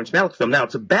mode of a Terrence Malick film. Now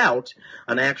it's about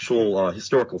an actual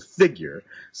historical figure.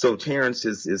 So Terrence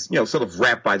is sort of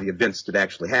wrapped by the events that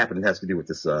actually happened. It has to do with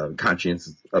this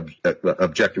conscientious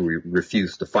objector who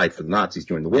refused to fight for the Nazis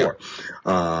during the war.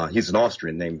 Yeah. He's an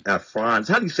Austrian named Franz.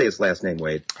 How do you say his last name,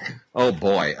 Wade? Oh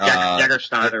boy,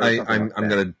 Jagersteiner. I'm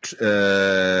gonna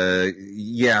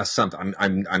something.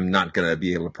 I'm not gonna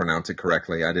be able to pronounce it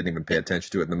correctly. I didn't even pay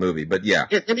attention to it in the movie, but yeah.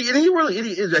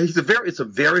 It's a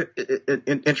very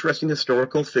interesting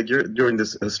historical figure during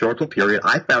this historical period.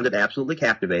 I found it absolutely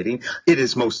captivating. It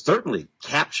is most certainly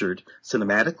captured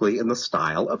cinematically in the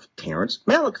style of Terrence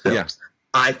Malick films. Yeah.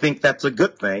 I think that's a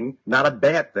good thing, not a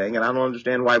bad thing, and I don't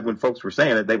understand why when folks were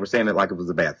saying it, they were saying it like it was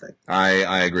a bad thing.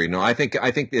 I agree. No, I think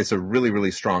it's a really,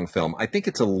 really strong film. I think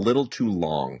it's a little too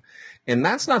long, and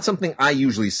that's not something I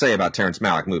usually say about Terrence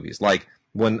Malick movies. Like,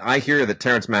 when I hear that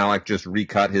Terrence Malick just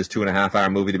recut his 2.5-hour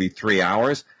movie to be 3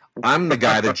 hours, I'm the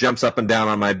guy that jumps up and down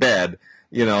on my bed,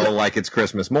 like it's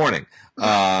Christmas morning.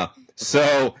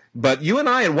 But you and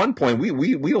I at one point,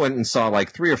 we went and saw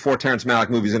like 3 or 4 Terrence Malick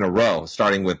movies in a row,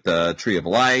 starting with Tree of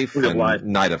Life and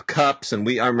Knight of Cups. And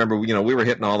I remember, we were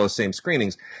hitting all those same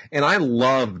screenings, and I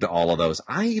loved all of those.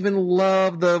 I even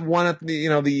loved the one at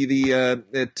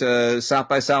at South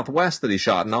by Southwest that he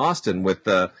shot in Austin with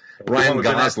Ryan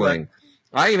Gosling.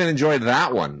 I even enjoyed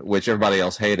that one, which everybody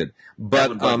else hated. But that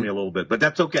would bug me a little bit, but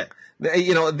that's okay.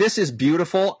 This is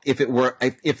beautiful.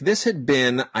 If this had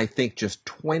been, I think, just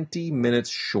 20 minutes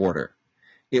shorter,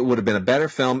 it would have been a better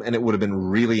film, and it would have been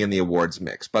really in the awards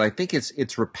mix. But I think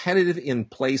it's repetitive in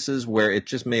places where it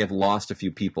just may have lost a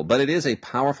few people. But it is a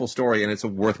powerful story, and it's a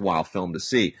worthwhile film to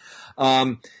see.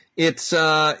 It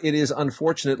is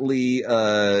unfortunately,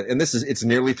 and it's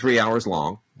nearly 3 hours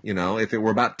long. You know, if it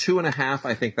were about 2.5,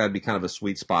 I think that'd be kind of a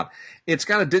sweet spot. It's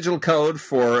got a digital code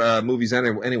for movies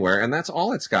anywhere, and that's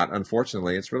all it's got.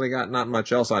 Unfortunately, it's really got not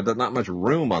much else. Not much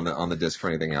room on the disc for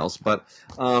anything else. But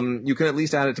you can at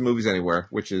least add it to Movies Anywhere,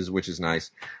 which is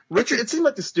nice. Richard, it seemed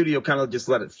like the studio kind of just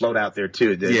let it float out there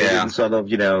too. They yeah. didn't sort of,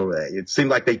 it seemed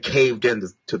like they caved in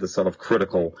to the sort of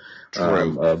critical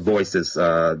voices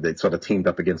that sort of teamed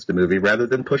up against the movie rather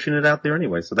than pushing it out there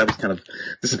anyway. So that was kind of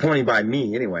disappointing by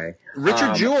me anyway.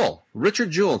 Richard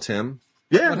Jewell, Tim.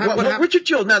 Yeah, Richard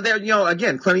Jewell. Now, there,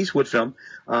 again, Clint Eastwood film,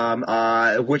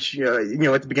 which,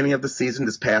 at the beginning of the season,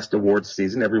 this past awards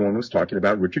season, everyone was talking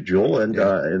about Richard Jewell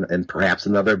and perhaps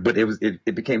another, but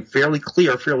it became fairly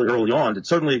clear fairly early on that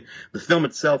certainly the film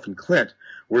itself and Clint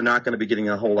were not going to be getting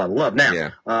a whole lot of love. Now,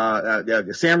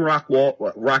 Sam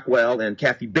Rockwell and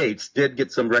Kathy Bates did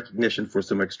get some recognition for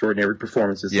some extraordinary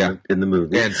performances in the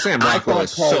movie. And Sam Rockwell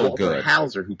is so good.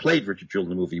 Hauser, who played Richard Jewell in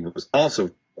the movie, was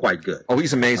also quite good. Oh,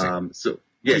 he's amazing. So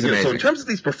in terms of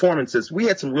these performances, we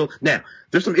had some real. Now,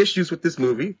 there's some issues with this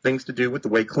movie. Things to do with the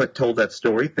way Clint told that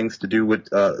story. Things to do with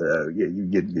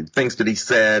things that he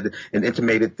said and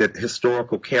intimated that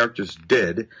historical characters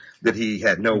did that he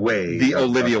had no way. The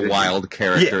Olivia Wilde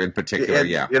character in particular,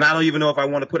 and I don't even know if I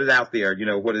want to put it out there. You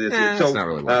know what it is. So it's not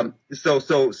really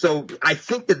so I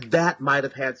think that might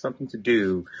have had something to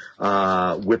do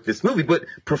with this movie. But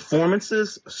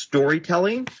performances,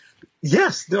 storytelling.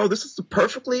 Yes, this is a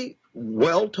perfectly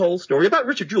well-told story about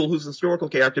Richard Jewell, who's a historical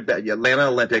character at the Atlanta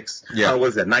Olympics. Yeah. What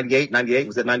was that, 98?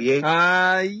 Was that 98?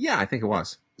 Yeah, I think it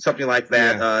was. Something like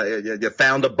that. You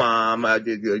found a bomb,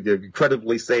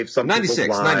 credibly saved some people's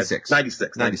lives.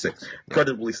 96.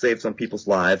 Credibly saved some people's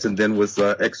lives, and then was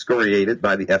excoriated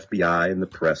by the FBI and the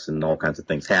press, and all kinds of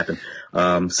things happened.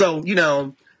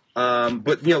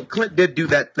 But Clint did do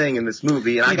that thing in this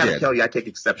movie, and I got to tell you, I take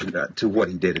exception to what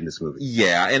he did in this movie.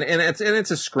 Yeah, and it's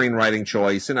a screenwriting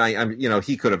choice, and I'm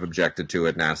he could have objected to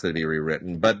it and asked it to be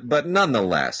rewritten, but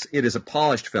nonetheless, it is a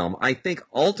polished film. I think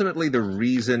ultimately the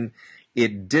reason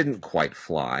it didn't quite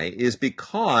fly is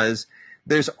because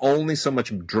there's only so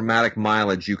much dramatic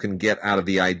mileage you can get out of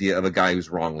the idea of a guy who's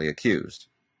wrongly accused,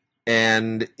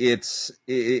 and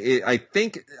I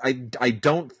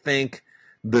don't think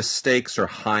the stakes are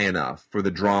high enough for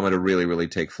the drama to really, really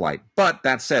take flight. But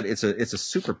that said, it's a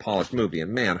super polished movie,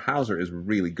 and man, Hauser is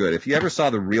really good. If you ever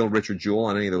saw the real Richard Jewell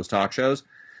on any of those talk shows,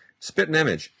 spit an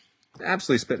image.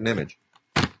 Absolutely spit an image.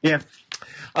 Yeah.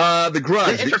 The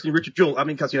Grudge. Yeah, interesting, Richard Jewell. I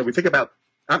mean, because, we think about...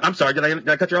 I'm sorry, did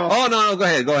I cut you off? Oh, no,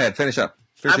 go ahead. Finish up.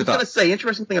 I was going to say,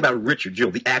 interesting thing about Richard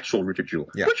Jewell, the actual Richard Jewell.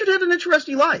 Yeah. Richard had an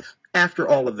interesting life after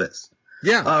all of this.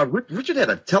 Yeah. Richard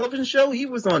had a television show. He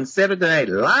was on Saturday Night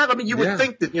Live. I mean, you would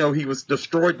think that, he was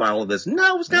destroyed by all of this.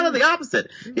 No, it was kind of the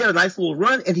opposite. He had a nice little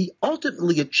run, and he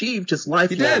ultimately achieved his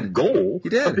lifelong goal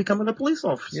of becoming a police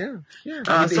officer.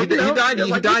 Yeah. He died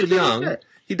young.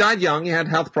 He died young. He had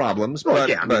health problems. Well,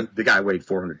 but the guy weighed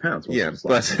 400 pounds. Yeah,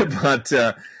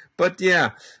 but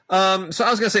yeah. So I was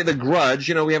going to say The Grudge.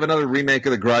 We have another remake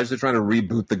of The Grudge. They're trying to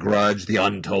reboot The Grudge, The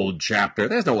Untold Chapter.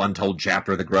 There's no Untold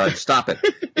Chapter of The Grudge. Stop it.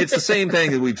 It's the same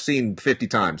thing that we've seen 50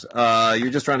 times.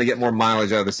 You're just trying to get more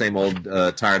mileage out of the same old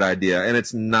tired idea, and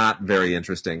it's not very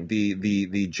interesting.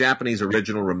 The Japanese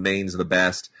original remains the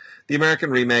best. The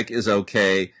American remake is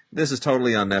okay. This is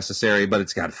totally unnecessary, but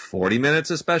it's got 40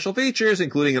 minutes of special features,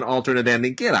 including an alternate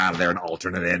ending. Get out of there, an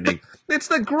alternate ending. It's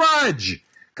The Grudge.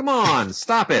 Come on,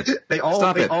 stop it. They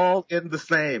all end the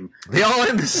same. They all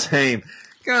end the same.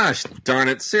 Gosh darn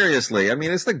it, seriously. I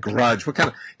mean, it's The Grudge. What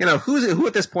kind of, who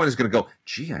at this point is going to go,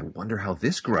 gee, I wonder how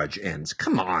this Grudge ends?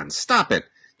 Come on, stop it.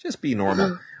 Just be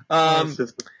normal.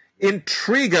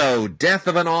 Intrigo, Death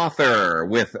of an Author,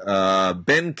 with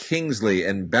Ben Kingsley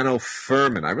and Benno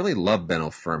Furman. I really love Benno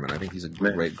Furman. I think he's a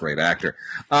great actor.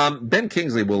 Ben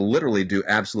Kingsley will literally do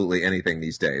absolutely anything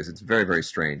these days. It's very, very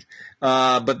strange.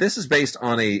 But this is based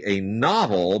on a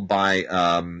novel by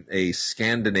a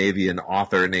Scandinavian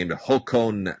author named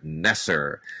Håkon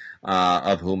Nesser,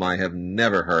 of whom I have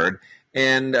never heard.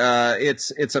 And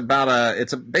it's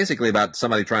basically about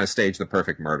somebody trying to stage the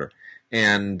perfect murder.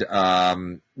 And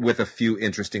with a few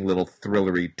interesting little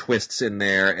thrillery twists in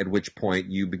there, at which point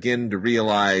you begin to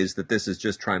realize that this is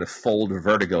just trying to fold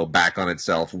Vertigo back on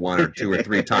itself one or two or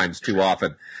three times too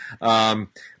often.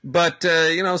 But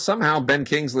somehow Ben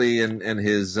Kingsley and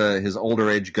his older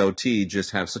age goatee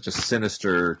just have such a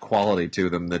sinister quality to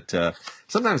them that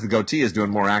sometimes the goatee is doing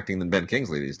more acting than Ben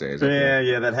Kingsley these days.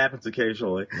 Yeah, that happens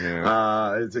occasionally.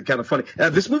 Yeah. It's kind of funny.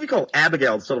 This movie called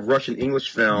Abigail, sort of Russian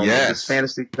English film, this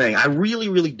fantasy thing. I really,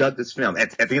 really dug this film.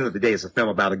 at the end of the day, it's a film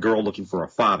about a girl looking for a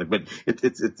father, but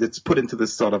it's put into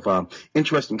this sort of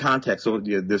interesting context. So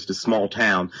there's this small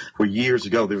town where years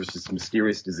ago there was this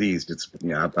mysterious disease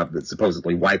that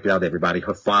supposedly wiped out everybody.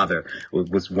 Her father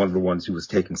was one of the ones who was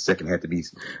taken sick and had to be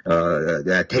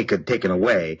taken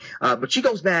away. But she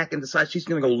goes back and decides she's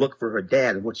going to go look for her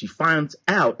dad, and what she finds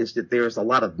out is that there's a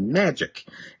lot of magic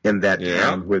in that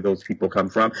town where those people come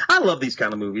from. I love these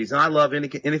kind of movies, and I love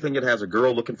anything that has a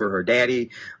girl looking for her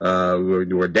daddy,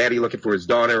 or daddy looking for his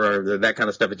daughter, or that kind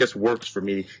of stuff. It just works for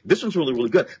me. This one's really, really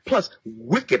good. Plus,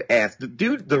 wicked ass.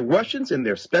 The Russians and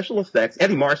their special effects.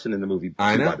 Eddie Marson in the movie,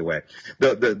 by the way.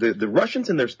 The Russians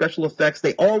and their special effects,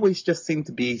 they always just seem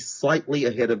to be slightly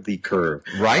ahead of the curve.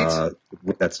 Right?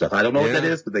 With that stuff. I don't know what that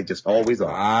is, but they just always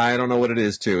are. I don't know what it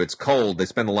is, too. It's cold. They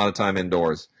spend a lot of time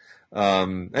indoors.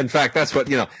 In fact, that's what,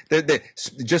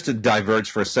 just to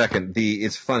diverge for a second,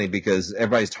 it's funny because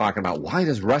everybody's talking about why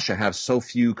does Russia have so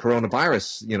few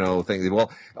coronavirus, things?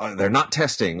 Well, they're not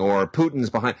testing, or Putin's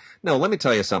behind. No, let me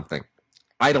tell you something.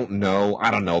 I don't know.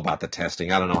 I don't know about the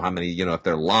testing. I don't know how many, if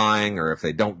they're lying or if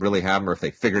they don't really have them or if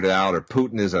they figured it out or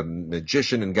Putin is a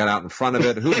magician and got out in front of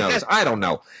it. Who knows? I don't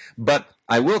know. But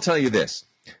I will tell you this,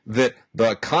 that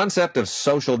the concept of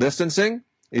social distancing,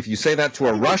 if you say that to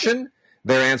a Russian,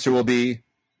 their answer will be,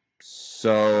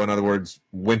 so, in other words,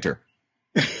 winter.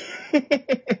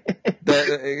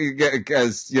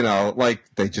 Because,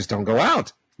 they just don't go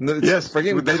out. Yes,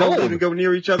 they don't even go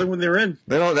near each other when they're in.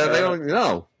 They don't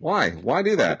know. Why? Why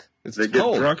do that? They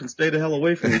get drunk and stay the hell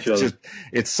away from each other.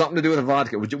 It's something to do with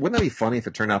vodka. Wouldn't that be funny if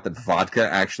it turned out that vodka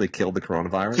actually killed the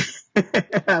coronavirus?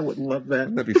 I would love that.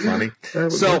 Wouldn't that be funny?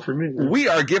 That for me. We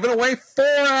are giving away 4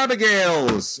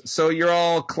 Abigails. So you're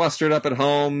all clustered up at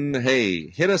home.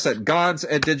 Hey, hit us at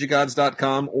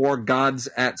gods@digigods.com or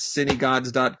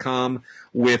gods@cinegods.com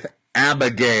with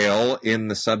Abigail in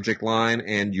the subject line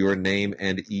and your name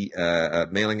and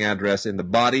mailing address in the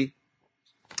body.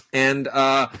 And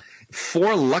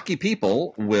 4 lucky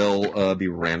people will be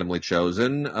randomly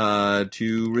chosen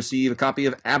to receive a copy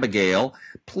of Abigail.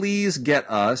 Please get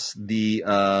it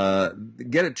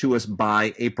to us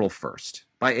by April 1st,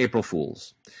 by April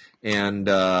Fools. And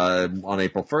on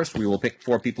April 1st, we will pick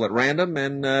 4 people at random,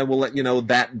 and we'll let you know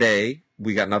that day.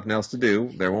 We got nothing else to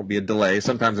do. There won't be a delay.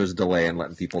 Sometimes there's a delay in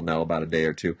letting people know about a day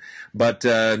or two. But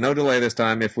no delay this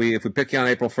time. If we pick you on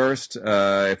April 1st,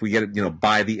 if we get it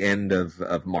by the end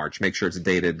of March, make sure it's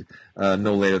dated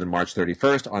no later than March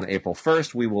 31st. On April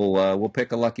 1st, we'll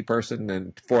pick a lucky person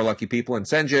and 4 lucky people and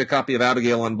send you a copy of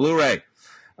Abigail on Blu-ray.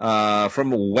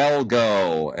 From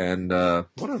Wellgo, and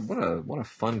what a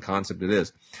fun concept it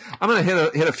is. I'm going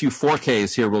to hit a few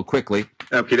 4Ks here real quickly.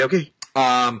 Okay.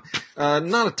 Not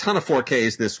a ton of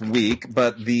 4Ks this week,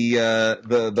 but the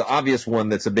obvious one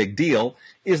that's a big deal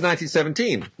is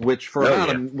 1917, which for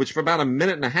about a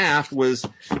minute and a half was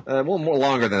more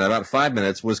longer than that, about 5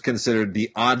 minutes, was considered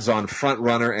the odds-on front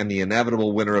runner and the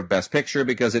inevitable winner of Best Picture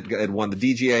because it won the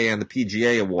DGA and the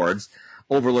PGA awards,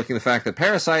 overlooking the fact that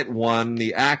Parasite won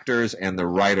the actors and the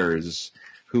writers,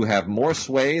 who have more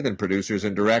sway than producers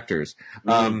and directors.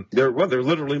 There are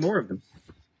literally more of them.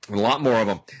 A lot more of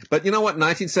them. But you know what?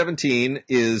 1917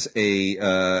 is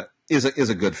a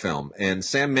good film. And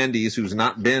Sam Mendes, who's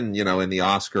not been, in the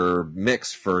Oscar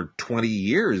mix for 20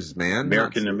 years, man.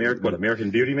 American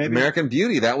Beauty, maybe? American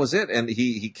Beauty, that was it. And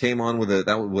he came on with a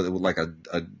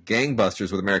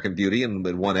gangbusters with American Beauty and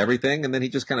won everything. And then he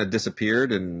just kind of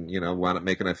disappeared and, wound up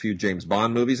making a few James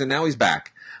Bond movies. And now he's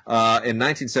back. And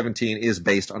 1917 is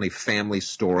based on a family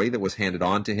story that was handed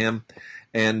on to him.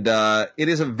 And it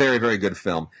is a very, very good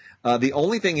film. The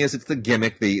only thing is, it's the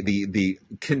gimmick, the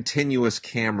continuous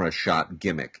camera shot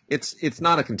gimmick. It's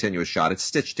not a continuous shot. It's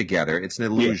stitched together. It's an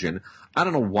illusion. Yeah. I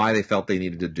don't know why they felt they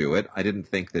needed to do it. I didn't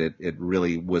think that it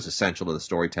really was essential to the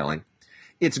storytelling.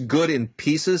 It's good in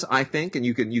pieces, I think, and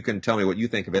you can tell me what you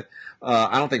think of it.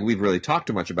 I don't think we've really talked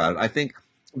too much about it. I think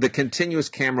the continuous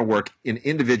camera work in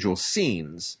individual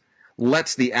scenes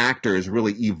lets the actors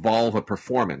really evolve a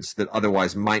performance that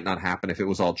otherwise might not happen if it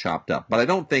was all chopped up. But I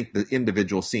don't think the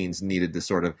individual scenes needed to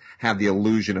sort of have the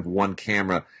illusion of one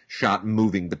camera shot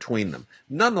moving between them.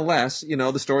 Nonetheless,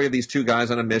 the story of these 2 guys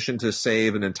on a mission to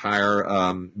save an entire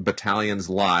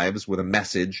battalion's lives with a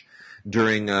message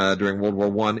during World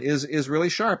War I is really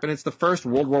sharp, and it's the first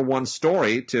World War I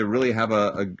story to really have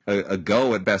a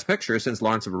go at Best Picture since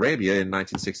Lawrence of Arabia in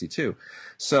 1962.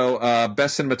 So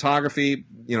Best Cinematography,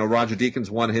 Roger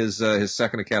Deakins won his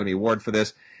second Academy Award for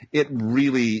this. It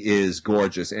really is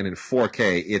gorgeous, and in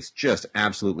 4K, it's just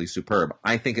absolutely superb.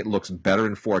 I think it looks better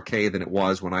in 4K than it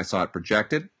was when I saw it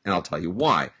projected, and I'll tell you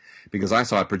why. Because I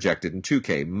saw it projected in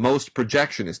 2K. Most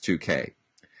projection is 2K.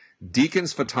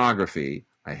 Deakins' photography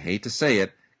I hate to say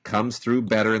it, comes through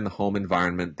better in the home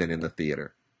environment than in the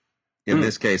theater. In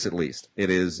this case, at least, it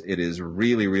is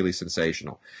really, really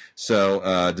sensational.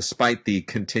 So, despite the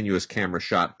continuous camera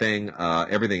shot thing,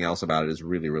 everything else about it is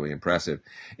really, really impressive.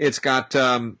 It's got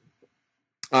a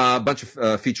bunch of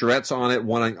featurettes on it.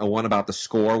 One about the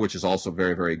score, which is also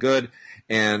very, very good,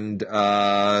 and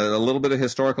a little bit of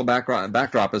historical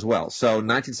backdrop as well. So,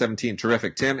 1917,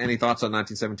 terrific. Tim, any thoughts on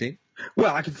 1917?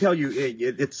 Well, I can tell you,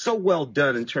 it's so well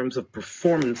done in terms of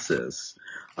performances.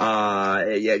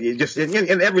 You just and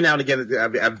every now and again,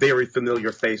 a very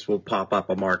familiar face will pop up,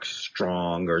 a Mark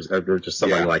Strong or just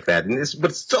somebody like that.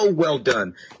 But it's so well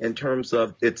done in terms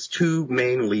of its two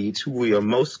main leads, who we are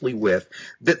mostly with.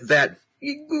 That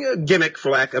gimmick,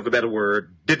 for lack of a better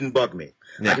word, didn't bug me.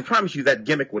 Yeah. I can promise you that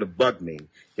gimmick would have bugged me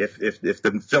if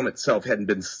the film itself hadn't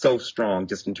been so strong,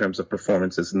 just in terms of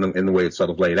performances and in the way it's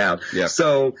sort of laid out. Yeah.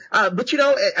 So, but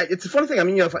it's a funny thing. I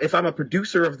mean, if I'm a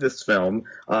producer of this film,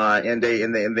 and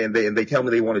they tell me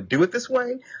they want to do it this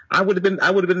way, I would have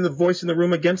been the voice in the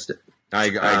room against it. I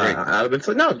agree. I'd have been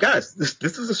saying, no, guys,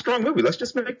 this is a strong movie. Let's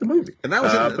just make the movie. And that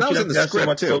was in the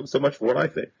script too. So much for what I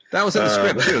think. That was in the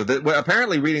script too.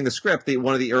 Apparently, reading the script,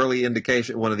 one of the early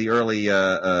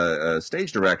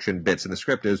stage direction bits in the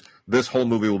script is this whole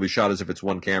movie will be shot as if it's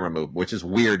one camera move, which is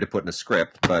weird to put in a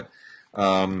script, but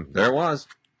there it was.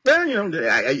 Well,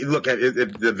 I look at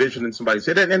the vision in somebody's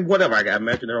head, and whatever. I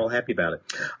imagine they're all happy about it.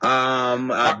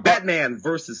 Batman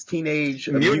versus Teenage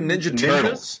Mutant Ninja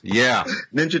Turtles. Yeah,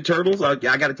 Ninja Turtles. I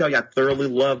got to tell you, I thoroughly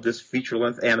love this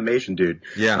feature-length animation, dude.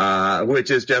 Yeah,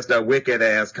 which is just a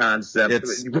wicked-ass concept.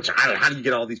 How do you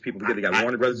get all these people together? You got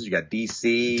Warner Brothers, you got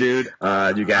DC, dude.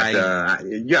 You got I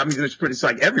mean, it's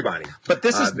like everybody. But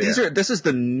this is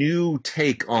the new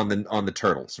take on the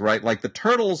Turtles, right? Like the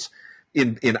Turtles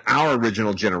in our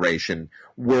original generation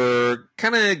were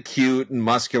kind of cute and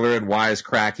muscular and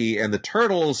wisecracky, and the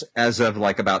Turtles, as of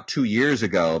like about 2 years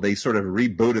ago, they sort of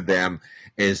rebooted them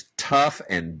as tough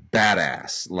and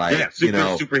badass, like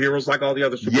superheroes like all the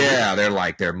other superheroes.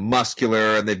 Yeah, they're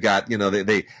muscular, and they've got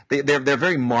they're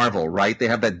very Marvel, right? They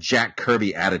have that Jack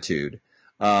Kirby attitude,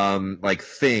 like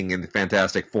Thing in the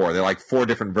Fantastic Four. They're like 4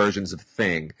 different versions of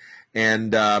Thing.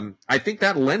 And I think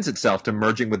that lends itself to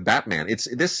merging with Batman.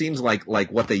 This seems like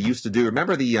what they used to do.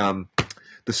 Remember the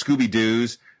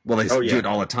Scooby-Doos? Well, they do it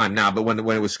all the time now, but when it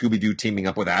was Scooby-Doo teaming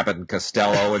up with Abbott and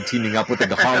Costello and teaming up with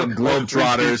the Harlem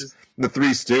Globetrotters and the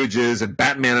Three Stooges and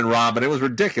Batman and Robin, it was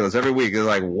ridiculous every week. It was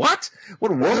like, what?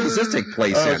 What world does this take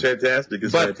place in? It's fantastic.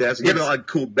 It's fantastic. You got all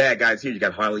cool bad guys here. You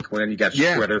got Harley Quinn. You got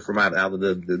Shredder from out of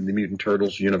the Mutant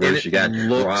Turtles universe. You got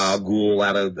Ra's al Ghul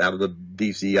out of the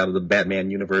DC, out of the Batman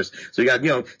universe. So you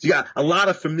got a lot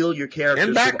of familiar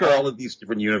characters from all of these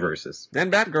different universes.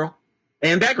 And Batgirl.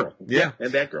 And Batgirl. Yeah,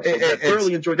 and Batgirl. So I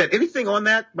thoroughly enjoyed that. Anything on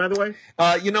that, by the way?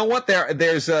 You know what?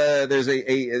 There's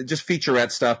a just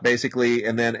featurette stuff, basically,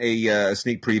 and then a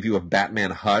sneak preview of Batman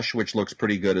Hush, which looks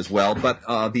pretty good as well. But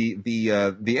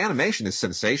the animation is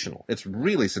sensational. It's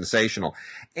really sensational.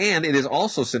 And it is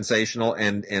also sensational,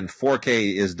 and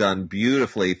 4K is done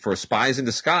beautifully for Spies in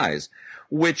Disguise,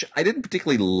 which I didn't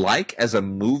particularly like as a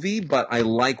movie, but I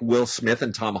like Will Smith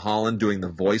and Tom Holland doing the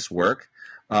voice work.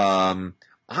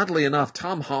 Oddly enough,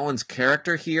 Tom Holland's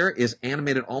character here is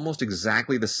animated almost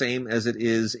exactly the same as it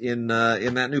is in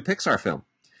that new Pixar film.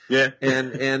 Yeah,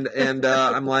 and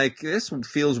I'm like, this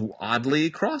feels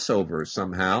oddly crossover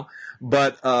somehow.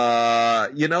 But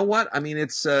you know what? I mean,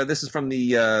 it's this is from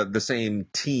the same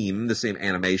team, the same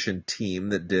animation team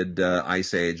that did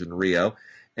Ice Age and Rio.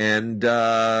 And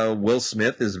Will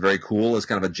Smith is very cool as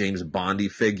kind of a James Bondy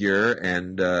figure,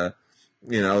 and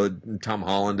Tom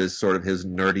Holland is sort of his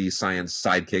nerdy science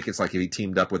sidekick. It's like if he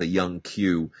teamed up with a young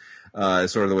Q,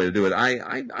 is sort of the way to do it.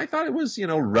 I thought it was,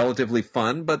 relatively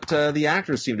fun, but the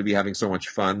actors seem to be having so much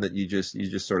fun that you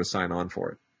just sort of sign on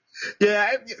for it. Yeah,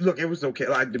 look, it was okay.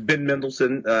 Like Ben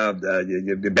Mendelsohn,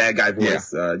 the bad guy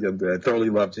voice, I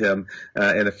thoroughly loved him,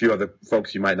 and a few other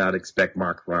folks you might not expect,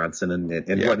 Mark Ronson and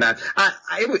whatnot.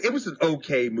 It was an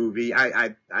okay movie.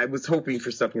 I was hoping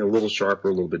for something a little sharper,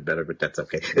 a little bit better, but that's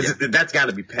okay. That's got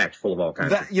to be packed full of all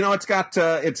kinds.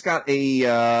 It's got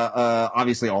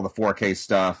obviously all the 4K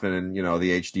stuff, and the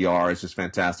HDR is just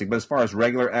fantastic. But as far as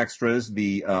regular extras,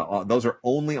 those are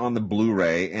only on the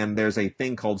Blu-ray, and there's a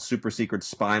thing called Super Secret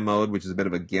Spy Mode, which is a bit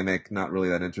of a gimmick, not really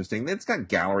that interesting. It's got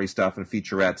gallery stuff and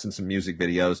featurettes and some music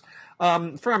videos.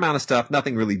 Fair amount of stuff,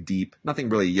 nothing really deep, nothing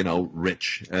really,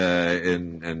 rich,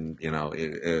 and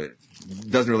it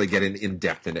doesn't really get in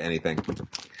depth into anything.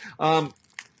 I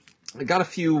got a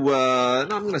few, I'm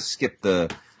going to skip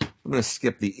the I'm going to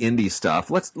skip the indie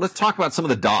stuff. Let's talk about some of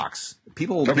the docs.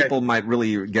 People might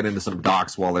really get into some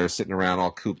docs while they're sitting around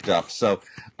all cooped up. So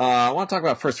I want to talk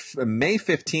about first May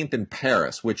 15th in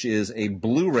Paris, which is a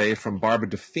Blu-ray from Barbara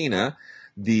DeFina,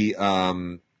 the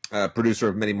producer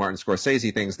of many Martin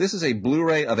Scorsese things. This is a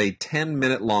Blu-ray of a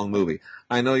 10-minute long movie.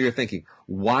 I know you're thinking,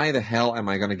 why the hell am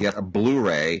I going to get a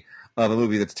Blu-ray of a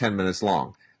movie that's 10 minutes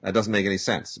long? That doesn't make any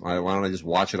sense. Why don't I just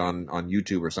watch it on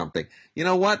YouTube or something? You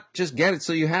know what? Just get it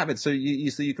so you have it, so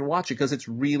you can watch it, because it's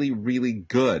really, really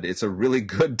good. It's a really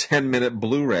good 10-minute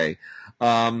Blu-ray.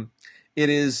 It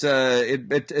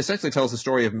essentially tells the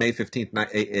story of May 15th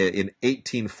in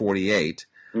 1848,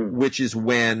 which is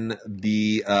when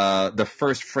the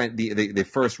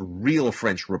first real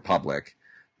French Republic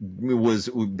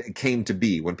came to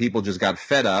be, when people just got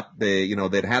fed up.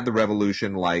 They'd had the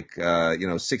revolution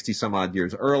 60 some odd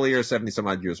years earlier, 70 some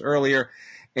odd years earlier,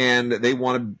 and they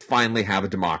want to finally have a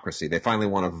democracy. They finally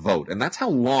want to vote. And that's how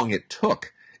long it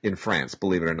took in France,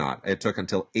 believe it or not. It took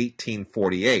until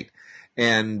 1848.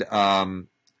 And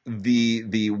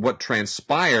what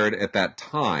transpired at that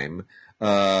time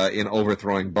in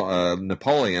overthrowing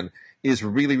Napoleon is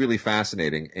really, really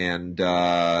fascinating, and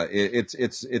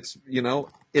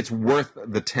it's worth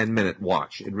the 10-minute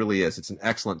watch. It really is. It's an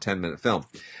excellent 10-minute film.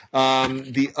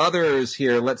 The others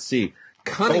here, let's see.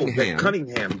 Cunningham.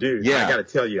 Cunningham, dude. Yeah. I got to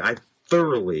tell you, I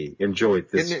thoroughly enjoyed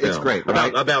this film. It's great,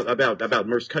 right? About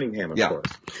Merce Cunningham, of course.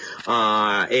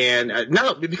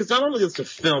 Because not only does the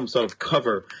film sort of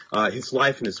cover his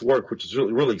life and his work, which is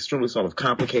really extremely sort of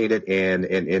complicated and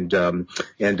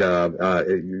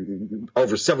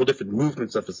over several different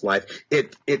movements of his life,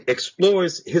 it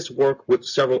explores his work with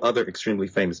several other extremely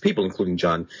famous people, including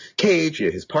John Cage,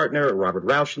 his partner Robert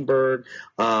Rauschenberg,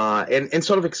 and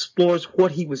sort of explores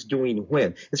what he was doing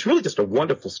when. It's really just a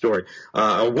wonderful story,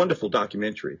 a wonderful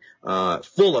documentary,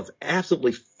 full of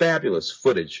absolutely fabulous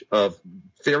footage of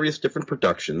various different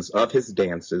productions of his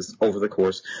dances over the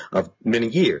course of many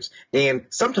years. And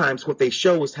sometimes what they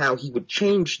show is how he would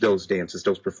change those dances,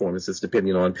 those performances,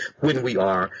 depending on when we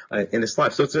are in his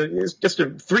life. So it's just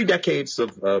 3 decades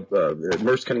of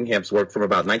Merce Cunningham's work from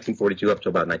about 1942 up to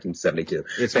about 1972.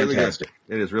 It's fantastic.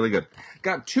 Really good. It is really good.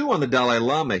 Got 2 on the Dalai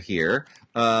Lama here,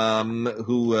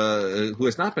 who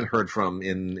has not been heard from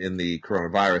in the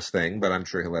coronavirus thing, but I'm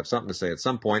sure he'll have something to say at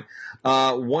some point.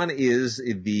 One is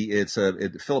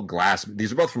Philip Glass.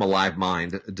 These are both from Alive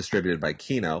Mind, distributed by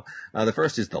Kino. The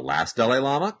first is The Last Dalai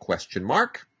Lama, ?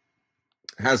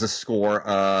 Has a score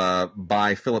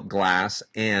by Philip Glass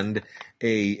and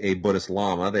a Buddhist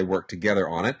Lama. They work together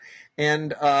on it.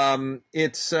 And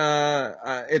it's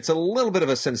a little bit of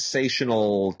a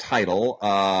sensational title,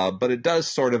 but it does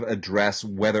sort of address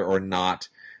whether or not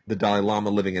the Dalai Lama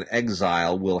living in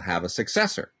exile will have a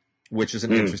successor, which is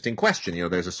an interesting question.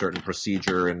 There's a certain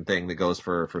procedure and thing that goes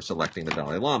for selecting the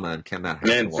Dalai Lama, and can that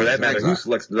happen? And for that matter, who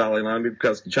selects the Dalai Lama?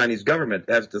 Because the Chinese government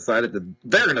has decided that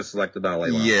they're going to select the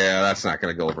Dalai Lama. Yeah, that's not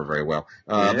going to go over very well.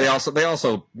 They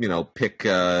also pick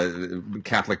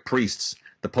Catholic priests.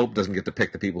 The Pope doesn't get to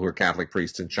pick the people who are Catholic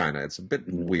priests in China. It's a bit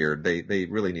weird. They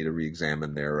really need to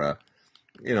re-examine their,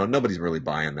 nobody's really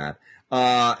buying that.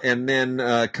 And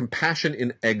then Compassion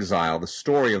in Exile, the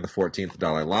story of the 14th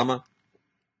Dalai Lama,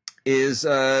 is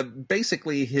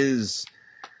basically his,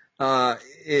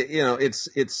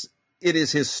 it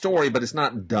is his story, but it's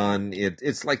not done.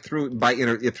 It's like through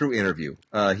interview.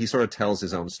 He sort of tells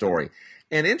his own story.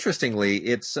 And interestingly,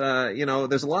 it's,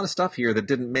 there's a lot of stuff here that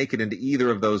didn't make it into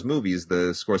either of those movies,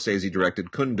 the Scorsese-directed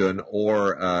Kundun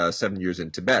or 7 Years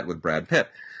in Tibet with Brad Pitt,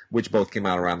 which both came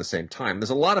out around the same time. There's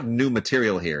a lot of new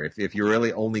material here. If you're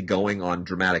really only going on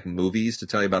dramatic movies to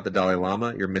tell you about the Dalai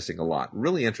Lama, you're missing a lot.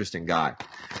 Really interesting guy.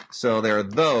 So there are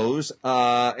those,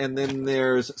 and then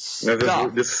there's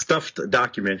Stuff. This Stuffed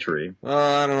documentary.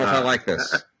 I don't know if I like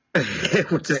this.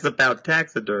 Which is about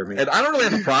taxidermy. And I don't really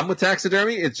have a problem with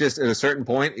taxidermy. It's just at a certain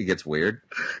point, it gets weird.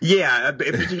 Yeah,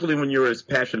 particularly when you're as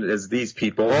passionate as these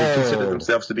people who consider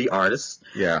themselves to be artists.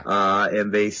 Yeah.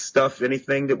 And they stuff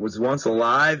anything that was once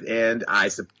alive, and I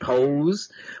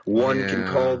suppose one can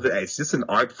call is this an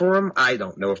art form? I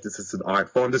don't know if this is an art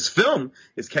form. This film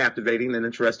is captivating and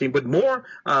interesting, but more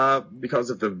because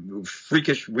of the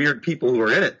freakish, weird people who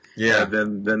are in it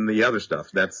than the other stuff.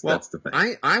 That's the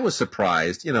thing. I was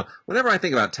surprised. Whenever I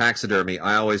think about taxidermy,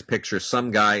 I always picture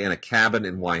some guy in a cabin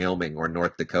in Wyoming or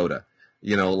North Dakota,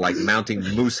 like mounting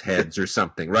moose heads or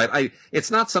something, right?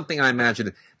 It's not something I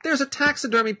imagined. There's a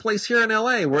taxidermy place here in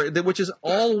L.A. which is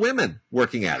all women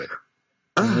working at it.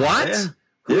 What? Yeah.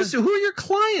 Who are your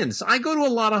clients? I go to a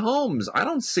lot of homes. I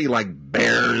don't see like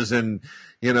bears and,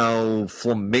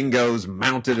 flamingos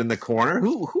mounted in the corner.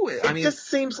 It just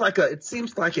seems like a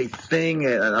thing,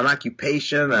 an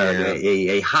occupation,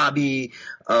 a hobby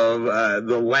of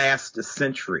the last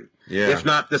century. Yeah. If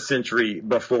not the century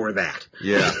before that.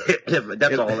 Yeah.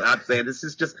 That's all I'm saying. This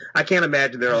is just, I can't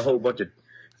imagine there are a whole bunch of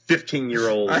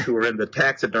 15-year-olds who are in the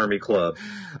taxidermy club.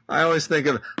 I was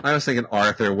thinking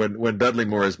Arthur when Dudley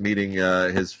Moore is meeting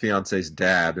his fiance's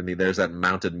dad, and there's that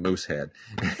mounted moose head.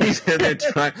 He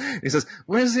says,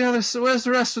 "Where's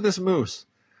the rest of this moose?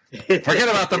 Forget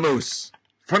about the moose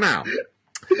for now."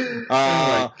 Oh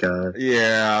my God!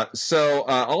 Yeah. So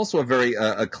also a very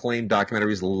acclaimed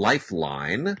documentary is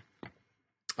Lifeline.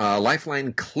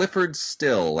 Lifeline Clifford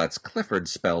Still. That's Clifford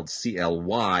spelled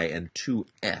C-L-Y and 2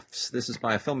 F's. This is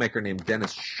by a filmmaker named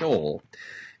Dennis Scholl.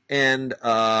 And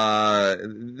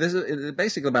this is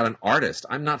basically about an artist.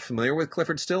 I'm not familiar with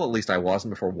Clifford Still, at least I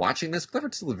wasn't before watching this.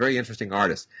 Clifford Still is a very interesting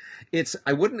artist. It's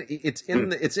in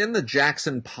the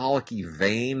Jackson Pollocky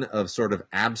vein of sort of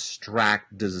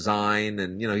abstract design,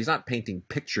 and he's not painting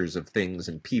pictures of things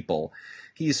and people.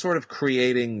 He's sort of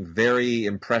creating very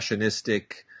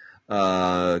impressionistic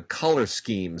color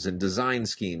schemes and design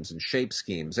schemes and shape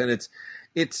schemes, and it's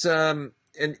yet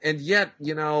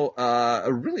a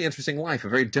really interesting life, a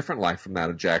very different life from that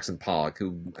of Jackson Pollock,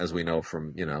 who, as we know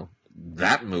from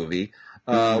that movie,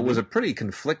 was a pretty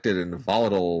conflicted and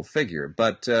volatile figure.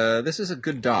 But this is a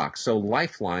good doc. So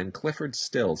Lifeline, Clifford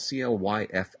Still, Clyfford.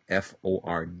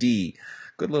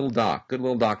 Good little doc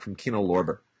from Kino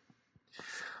Lorber.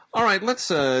 All right, let's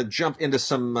jump into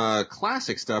some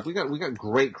classic stuff. We got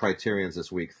great criterions this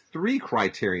week. 3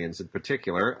 criterions in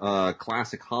particular: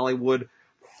 classic Hollywood,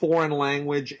 foreign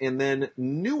language, and then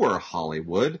newer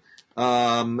Hollywood.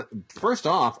 First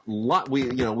off,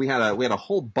 we had a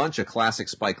whole bunch of classic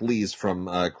Spike Lees from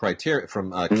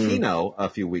Kino a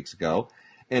few weeks ago,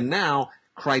 and now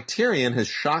Criterion has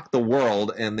shocked the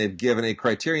world, and they've given a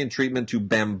Criterion treatment to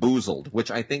Bamboozled, which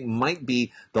I think might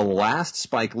be the last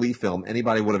Spike Lee film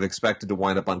anybody would have expected to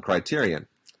wind up on Criterion.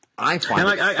 I find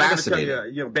it fascinating. I gotta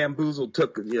tell you, Bamboozled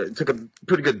took a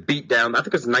pretty good beat down. I think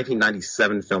it was a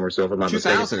 1997 film or so, if I'm not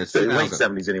mistaken. It's 2000. Late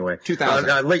 70s anyway.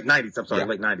 2000. Late 90s. I'm sorry,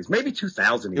 late 90s. Maybe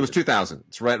 2000. It was 2000.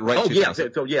 It's right. Oh 2000. yeah, so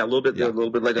a little bit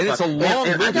later. And it's a long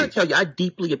movie. I gotta tell you, I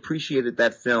deeply appreciated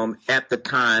that film at the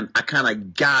time. I kind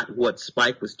of got what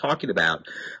Spike was talking about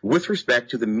with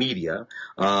respect to the media,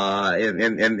 and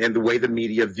the way the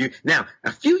media viewed. Now,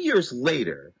 a few years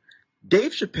later,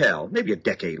 Dave Chappelle, maybe a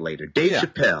decade later,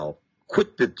 Chappelle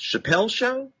quit the Chappelle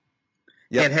Show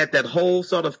and had that whole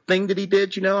sort of thing that he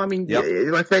did, and I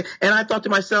thought to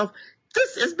myself,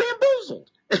 this is Bamboozled.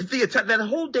 That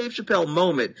whole Dave Chappelle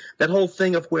moment, that whole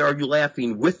thing of where are you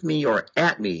laughing with me or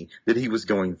at me that he was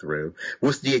going through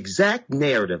was the exact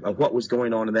narrative of what was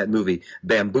going on in that movie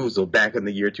Bamboozled back in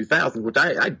the year 2000, which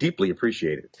I deeply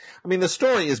appreciated. I mean, the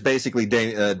story is basically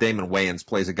Damon Wayans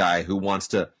plays a guy who wants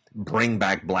to bring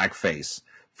back blackface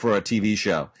for a TV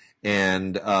show.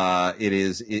 And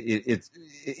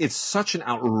it's such an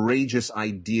outrageous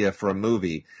idea for a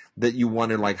movie that you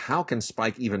wonder, like, how can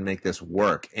Spike even make this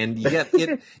work? And yet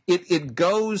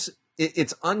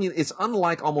it's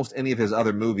unlike almost any of his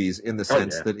other movies in the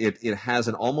sense that it has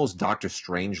an almost Dr.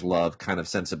 Strangelove kind of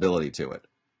sensibility to it.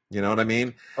 You know what I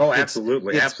mean? Oh,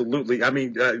 absolutely. Absolutely. I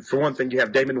mean, for one thing, you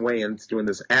have Damon Wayans doing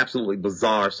this absolutely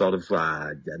bizarre sort of,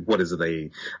 what is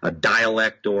it, a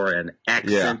dialect or an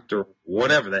accent or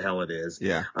whatever the hell it is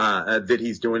that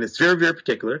he's doing. It's very, very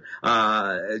particular.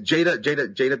 Jada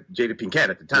Pinkett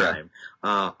at the time.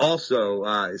 Also,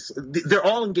 they're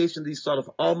all engaged in these sort of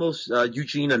almost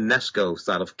Eugene Ionesco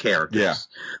sort of characters.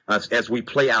 As we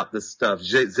play out this stuff.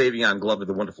 Xavier Glover,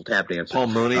 the wonderful tap dancer. Paul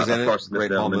Mooney's in it.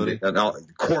 Great Paul Mooney. And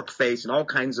cork face and all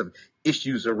kinds of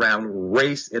issues around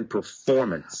race and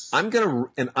performance. I'm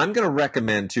gonna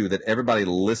recommend too that everybody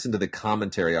listen to the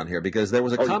commentary on here, because there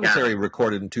was a commentary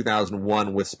recorded in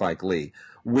 2001 with Spike Lee,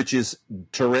 which is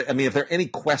terrific. I mean, if there are any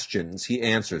questions, he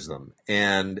answers them,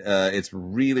 and it's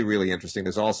really, really interesting.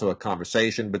 There's also a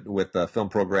conversation with film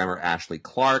programmer Ashley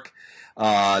Clark,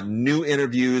 new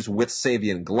interviews with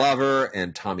Savion Glover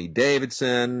and Tommy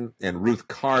Davidson and Ruth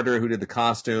Carter, who did the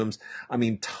costumes. I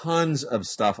mean, tons of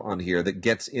stuff on here that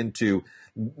gets into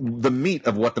the meat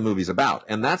of what the movie's about,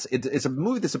 and it's a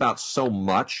movie that's about so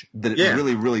much that it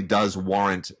really, really does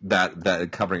warrant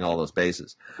that covering all those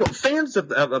bases. Well, fans of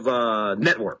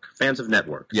Network,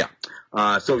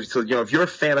 so if you're a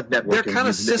fan of Network, they're kind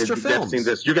of sister films. Seen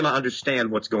this, you're going to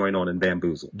understand what's going on in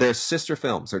Bamboozled. They're sister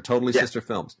films. They're totally sister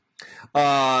films.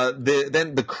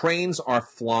 Then The Cranes Are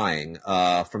Flying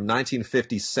from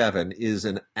 1957 is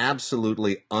an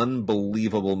absolutely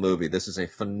unbelievable movie. This is a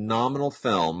phenomenal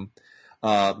film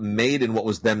made in what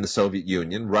was then the Soviet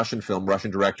Union. Russian film,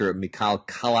 Russian director Mikhail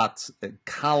Kalatozov.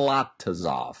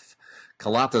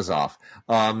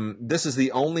 This is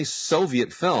the only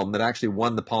Soviet film that actually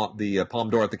won the Palme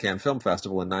d'Or at the Cannes Film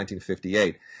Festival in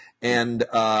 1958. And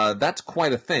that's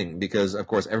quite a thing because, of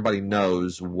course, everybody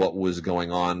knows what was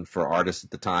going on for artists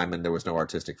at the time, and there was no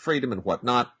artistic freedom and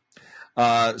whatnot.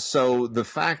 So the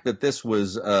fact that this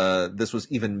was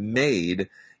even made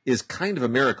is kind of a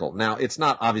miracle. Now, it's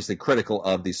not obviously critical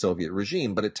of the Soviet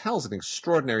regime, but it tells an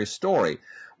extraordinary story,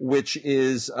 which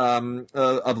is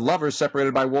of lovers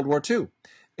separated by World War II.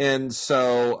 And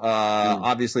so,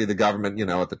 obviously, the government,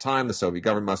 at the time, the Soviet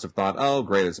government must have thought, oh,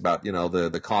 great, it's about,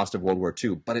 the cost of World War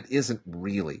II. But it isn't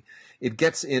really. It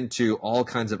gets into all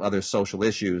kinds of other social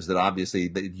issues that obviously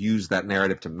they use that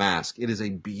narrative to mask. It is a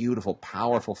beautiful,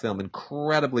 powerful film,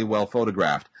 incredibly well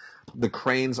photographed. The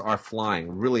Cranes Are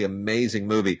Flying, really amazing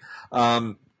movie.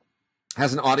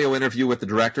 Has an audio interview with the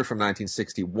director from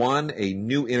 1961, a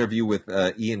new interview with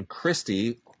Ian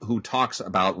Christie, who talks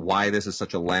about why this is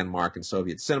such a landmark in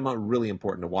Soviet cinema. Really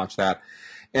important to watch that.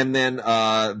 And then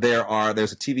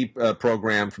there's a TV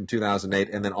program from 2008,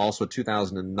 and then also a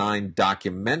 2009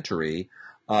 documentary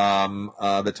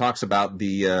that talks about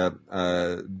the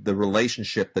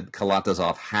relationship that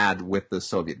Kalatozov had with the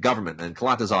Soviet government. And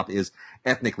Kalatozov is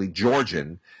ethnically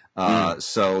Georgian.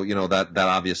 So, that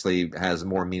obviously has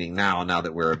more meaning now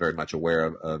that we're very much aware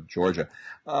of Georgia.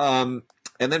 And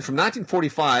then from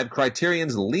 1945,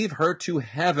 Criterion's Leave Her to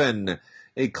Heaven,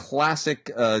 a classic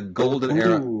golden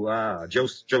era. Joe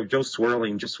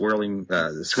Swirling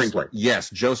screenplay.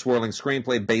 Yes, Joe Swirling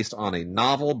screenplay based on a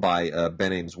novel by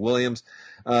Ben Ames Williams,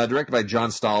 directed by John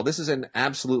Stahl. This is an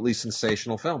absolutely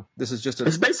sensational film. This is just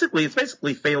It's basically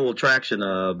Fatal Attraction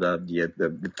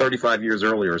 35 years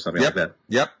earlier or something like that.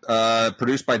 Yep.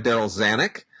 Produced by Daryl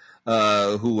Zanuck.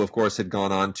 Who, of course, had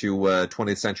gone on to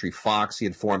 20th Century Fox. He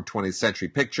had formed 20th Century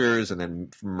Pictures and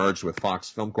then merged with Fox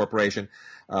Film Corporation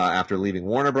after leaving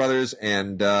Warner Brothers.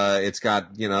 And it's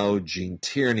got, Gene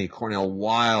Tierney, Cornel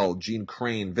Wilde, Gene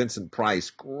Crane, Vincent Price.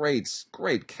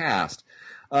 Great cast.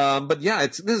 But yeah,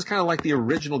 this is kind of like the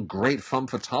original great femme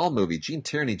fatale movie. Gene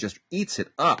Tierney just eats it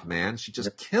up, man. She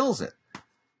just kills it.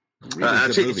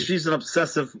 Really she's an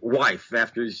obsessive wife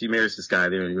after she marries this guy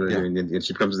there, and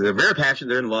she becomes very passionate.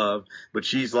 They're in love, but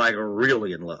she's like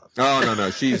really in love. Oh no,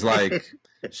 she's like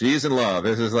she's in love.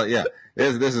 This is like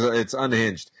it's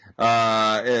unhinged.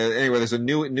 Anyway, there's a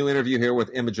new interview here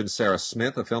with Imogen Sarah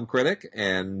Smith, a film critic,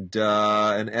 and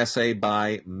an essay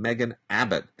by Megan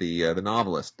Abbott, the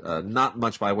novelist. Not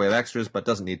much by way of extras, but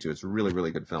doesn't need to. It's a really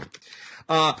good film.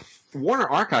 Warner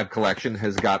Archive Collection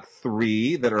has got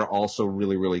 3 that are also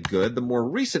really good. The more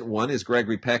recent one is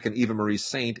Gregory Peck and Eva Marie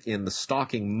Saint in The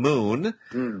Stalking Moon,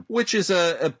 which is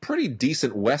a pretty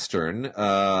decent Western.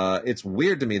 It's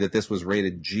weird to me that this was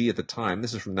rated G at the time.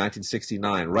 This is from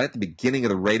 1969, right at the beginning of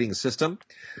the rating system.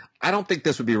 I don't think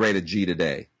this would be rated G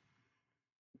today.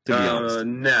 To be honest.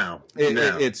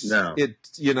 No.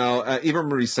 Eva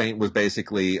Marie Saint was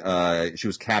basically, she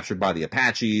was captured by the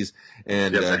Apaches,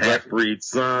 and a half-breed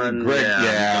son.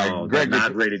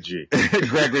 Not rated G.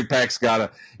 Gregory Peck's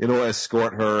got to,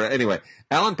 escort her. Anyway,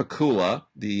 Alan Pakula,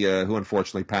 who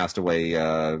unfortunately passed away,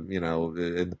 in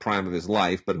the prime of his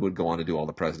life, but who would go on to do All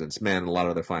the President's Men and a lot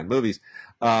of other fine movies,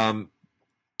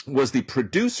 was the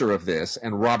producer of this,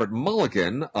 and Robert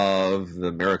Mulligan of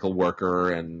The Miracle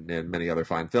Worker and many other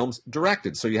fine films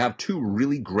directed. So you have 2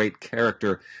 really great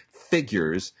character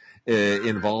figures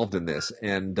involved in this,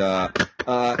 and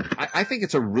I think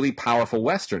it's a really powerful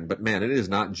Western. But man, it is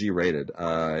not G-rated.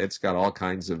 It's got all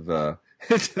kinds of.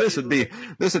 This would be a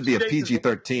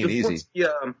PG-13 easy.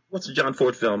 What's the John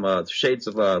Ford film? Shades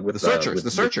of with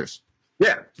The Searchers.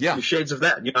 Yeah. Shades of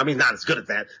that. Not as good as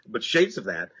that, but shades of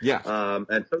that. Yeah.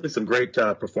 And certainly some great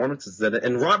performances in it.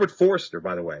 And Robert Forster,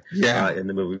 by the way. Yeah. In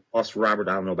the movie. We lost Robert,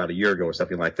 I don't know, about a year ago or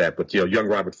something like that. But, young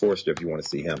Robert Forster, if you want to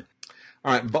see him.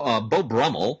 All right. Beau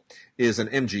Brummel is an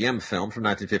MGM film from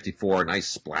 1954. Nice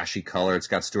splashy color. It's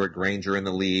got Stuart Granger in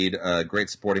the lead. Great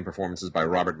supporting performances by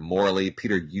Robert Morley.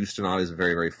 Peter Ustinov is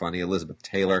very, very funny. Elizabeth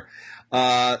Taylor.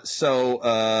 Beau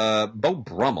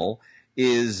Brummel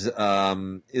is a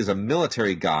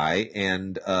military guy,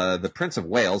 and the Prince of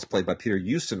Wales, played by Peter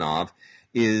Ustinov,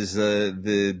 is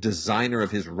the designer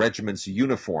of his regiment's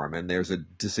uniform, and there's a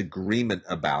disagreement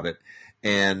about it,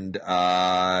 and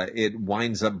it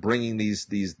winds up bringing these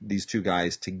 2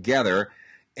 guys together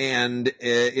and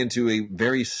into a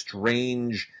very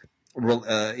strange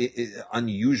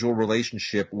unusual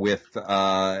relationship with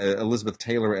Elizabeth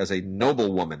Taylor as a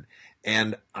noblewoman,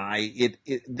 and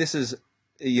this is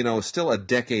still a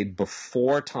decade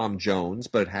before Tom Jones,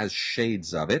 but it has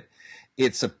shades of it.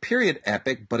 It's a period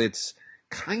epic, but it's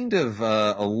kind of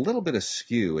a little bit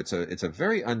askew. It's a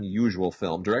very unusual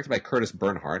film, directed by Curtis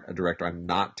Bernhardt, a director I'm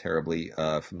not terribly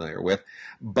familiar with.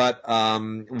 But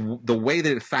the way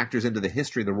that it factors into the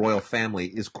history of the royal family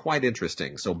is quite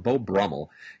interesting. So Beau Brummel,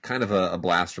 kind of a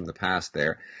blast from the past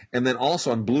there. And then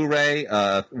also on Blu-ray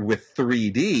with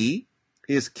 3D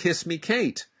is Kiss Me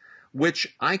Kate,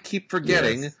 which I keep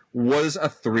forgetting was a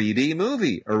 3D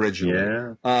movie originally.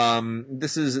 Yeah.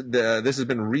 This has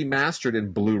been remastered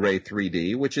in Blu-ray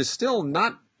 3D, which is still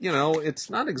not, it's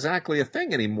not exactly a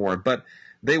thing anymore, but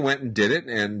they went and did it.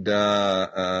 And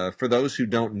for those who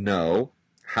don't know,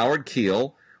 Howard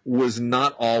Keel was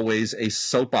not always a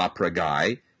soap opera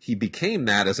guy. He became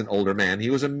that as an older man. He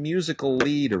was a musical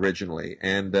lead originally.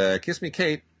 And Kiss Me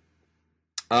Kate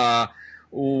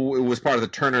it was part of the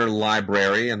Turner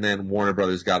Library, and then Warner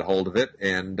Brothers got a hold of it,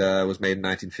 and it was made in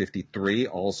 1953,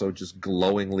 also just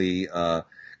glowingly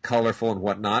colorful and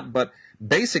whatnot. But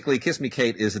basically, Kiss Me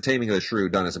Kate is The Taming of the Shrew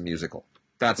done as a musical.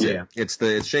 That's it.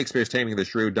 It's Shakespeare's Taming of the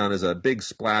Shrew done as a big,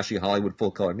 splashy Hollywood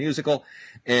full-color musical.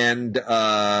 And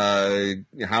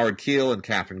Howard Keel and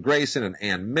Katherine Grayson and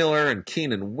Ann Miller and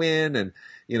Keenan Wynn and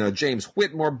James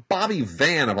Whitmore. Bobby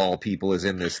Van, of all people, is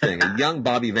in this thing. A young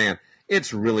Bobby Van.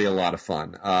 It's really a lot of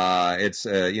fun. It's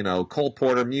Cole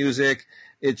Porter music.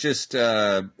 It's just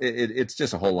a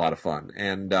whole lot of fun.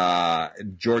 And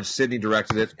George Sidney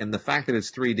directed it, and the fact that it's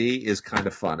 3D is kind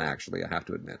of fun, actually. I have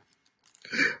to admit.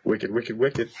 Wicked.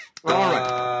 All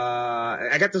right.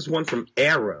 I got this one from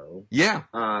Arrow. Yeah.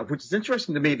 Which is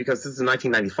interesting to me because this is a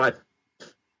 1995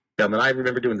 film, and I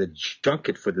remember doing the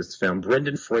junket for this film.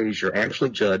 Brendan Fraser, Ashley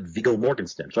Judd, Viggo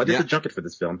Mortensen. So I did the junket for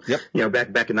this film. Yep.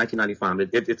 Back in 1995.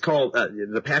 It's called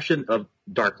The Passion of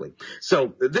Darkly.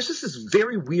 So this is this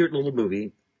very weird little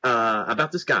movie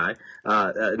about this guy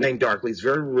named Darkly. He's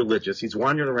very religious. He's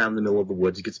wandering around the middle of the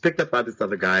woods. He gets picked up by this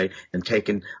other guy and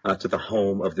taken to the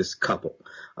home of this couple,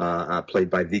 played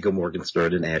by Viggo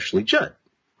Mortensen and Ashley Judd.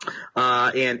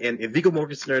 And Viggo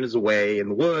Mortensen is away in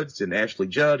the woods, and Ashley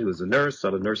Judd, who is a nurse,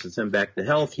 sort of nurses him back to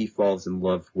health. He falls in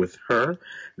love with her.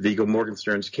 Viggo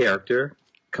Mortensen's character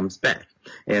comes back.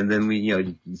 And then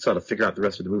you sort of figure out the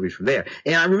rest of the movie from there.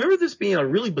 And I remember this being a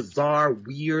really bizarre,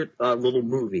 weird little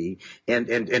movie.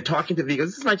 And talking to Viggo,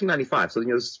 this is 1995, so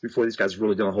this is before these guys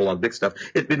really done a whole lot of big stuff.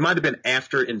 It might have been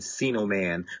after Encino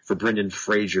Man for Brendan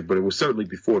Fraser, but it was certainly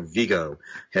before Viggo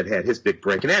had his big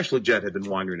break. And Ashley Judd had been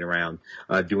wandering around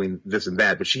doing this and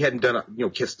that, but she hadn't done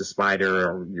Kiss the Spider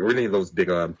or any of those big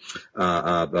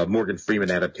Morgan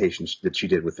Freeman adaptations that she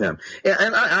did with him.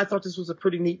 And I thought this was a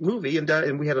pretty neat movie,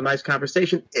 and we had a nice conversation.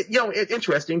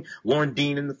 Interesting. Lauren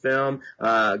Dean in the film,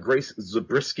 Grace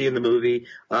Zabriskie in the movie.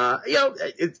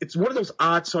 It's one of those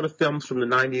odd sort of films from the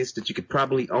 90s that you could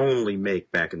probably only make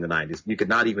back in the 90s. You could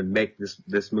not even make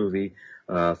this movie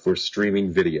for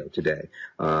streaming video today.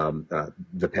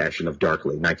 The Passion of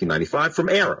Darkly, 1995, from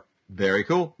Arrow. Very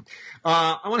cool.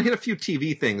 I want to hit a few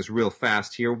TV things real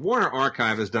fast here. Warner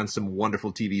Archive has done some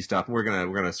wonderful TV stuff, and we're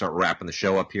gonna start wrapping the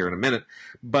show up here in a minute.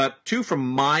 But two from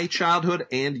my childhood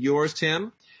and yours,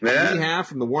 Tim. Yeah. We have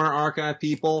from the Warner Archive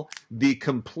people the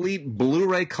complete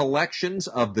Blu-ray collections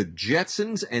of the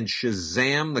Jetsons and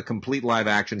Shazam, the complete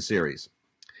live-action series.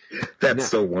 That's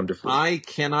so wonderful. I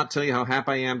cannot tell you how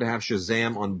happy I am to have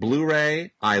Shazam on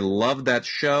Blu-ray. I love that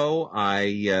show.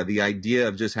 The idea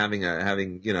of just having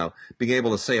being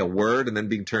able to say a word and then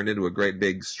being turned into a great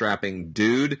big strapping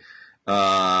dude.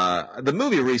 The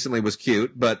movie recently was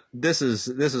cute, but this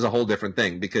is a whole different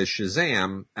thing because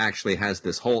Shazam actually has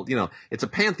this whole, it's a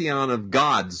pantheon of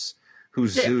gods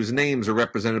whose names are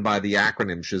represented by the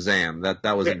acronym Shazam.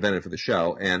 That was invented for the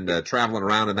show, and traveling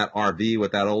around in that RV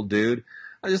with that old dude.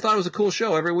 I just thought it was a cool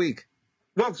show every week.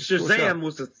 Well, Shazam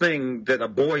was the thing that a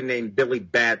boy named Billy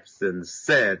Batson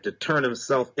said to turn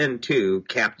himself into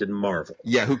Captain Marvel.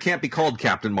 Yeah, who can't be called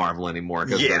Captain Marvel anymore.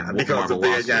 Because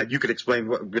you could explain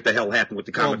what the hell happened with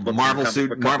the comic book. Marvel sued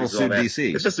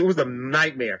DC. It was a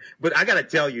nightmare. But I got to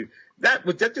tell you,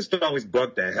 that just always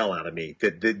bugged the hell out of me.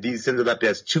 That these ended up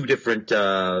as two different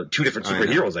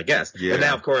superheroes, I guess. Yeah. And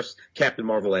now, of course, Captain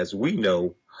Marvel, as we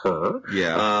know her,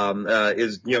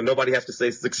 is nobody has to say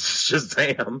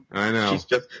Shazam. I know.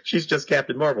 She's just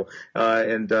Captain Marvel,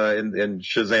 and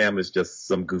Shazam is just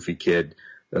some goofy kid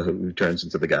who turns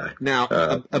into the guy. Now,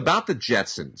 about the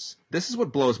Jetsons, this is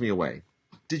what blows me away.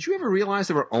 Did you ever realize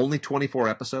there were only 24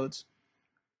 episodes?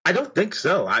 I don't think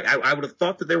so. I would have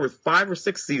thought that there were 5 or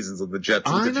 6 seasons of the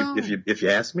Jetsons. If you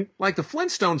ask me, like the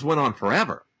Flintstones went on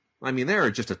forever. I mean, there are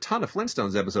just a ton of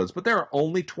Flintstones episodes, but there are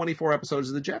only 24 episodes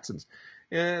of the Jetsons.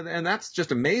 And that's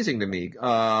just amazing to me.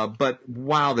 But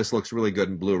wow, this looks really good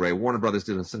in Blu-ray. Warner Brothers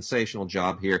did a sensational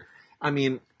job here. I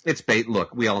mean, it's bait.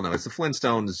 Look, we all know it's the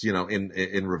Flintstones,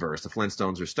 in reverse. The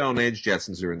Flintstones are Stone Age,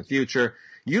 Jetsons are in the future.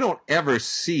 You don't ever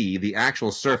see the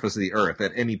actual surface of the Earth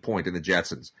at any point in the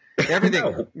Jetsons. Everything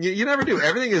No. you never do.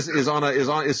 Everything is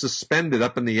suspended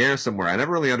up in the air somewhere. I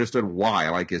never really understood why.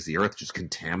 Like, is the Earth just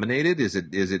contaminated? Is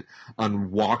it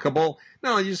unwalkable?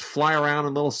 No, you just fly around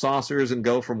in little saucers and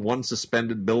go from one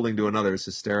suspended building to another. It's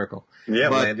hysterical. Yeah,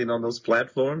 But landing on those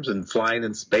platforms and flying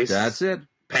in space. that's it.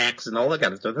 Packs and all that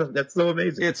kind of stuff. That's so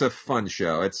amazing. It's a fun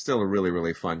show. It's still a really,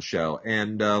 really fun show.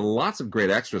 And lots of great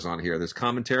extras on here. There's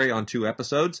commentary on 2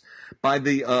 episodes by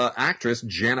the actress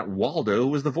Janet Waldo, who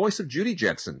was the voice of Judy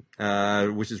Jetson,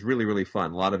 which is really, really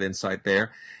fun. A lot of insight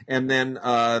there. And then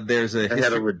there's a I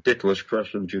had a ridiculous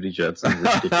crush on Judy Jetson.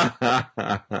 the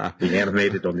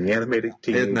animated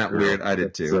teenage Isn't that girl. weird? I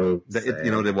did too. So sad.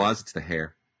 You know what it was? It's the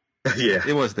hair. Yeah.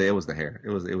 It was the hair.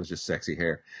 It was just sexy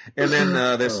hair. And then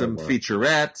there's some wow.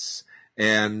 featurettes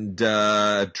and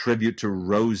tribute to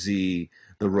Rosie,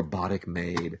 the robotic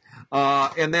maid.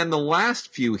 And then the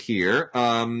last few here,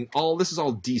 this is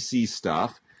all DC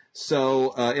stuff.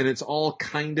 So and it's all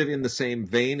kind of in the same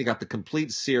vein. You got the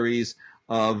complete series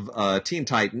of Teen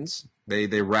Titans.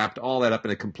 They wrapped all that up in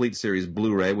a complete series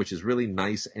Blu-ray, which is really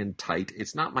nice and tight.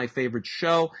 It's not my favorite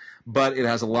show, but it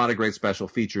has a lot of great special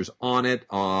features on it,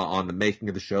 on the making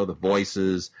of the show, the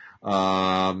voices,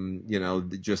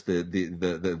 just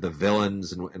the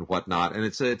villains and whatnot. And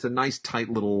it's a nice tight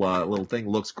little thing.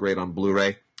 Looks great on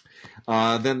Blu-ray.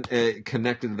 Then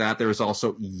connected to that, there is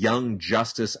also Young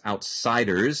Justice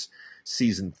Outsiders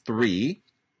Season 3.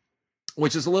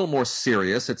 Which is a little more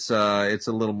serious. It's a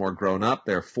little more grown up.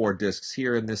 There are 4 discs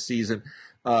here in this season,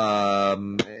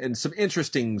 and some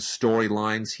interesting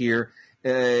storylines here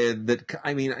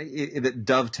that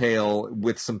dovetail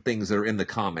with some things that are in the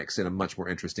comics in a much more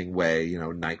interesting way.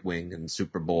 Nightwing and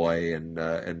Superboy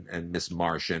and Miss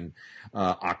Martian,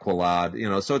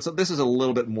 Aqualad. So this is a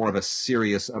little bit more of a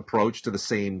serious approach to the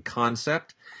same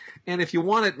concept. And if you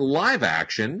want it live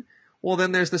action, well,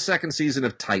 then there's the second season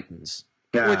of Titans,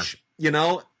 which.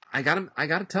 I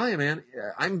gotta tell you, man,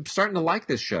 I'm starting to like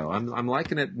this show. I'm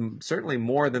liking it certainly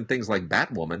more than things like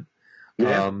Batwoman.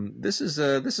 Yeah. This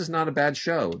is not a bad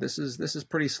show. This is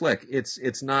pretty slick.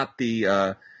 It's not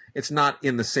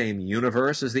in the same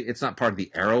universe it's not part of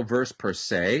the Arrowverse per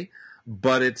se,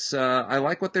 but I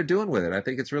like what they're doing with it. I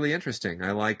think it's really interesting.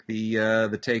 I like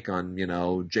the take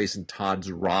on Jason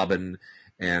Todd's Robin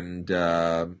and.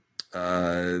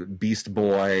 Beast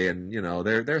Boy, and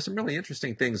there are some really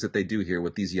interesting things that they do here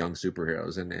with these young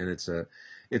superheroes, and it's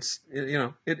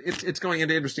going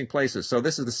into interesting places. So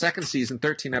this is the second season,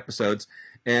 13 episodes,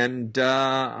 and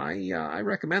I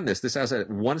recommend this. This has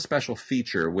one special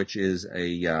feature, which is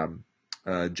a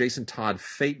Jason Todd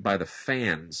Fate by the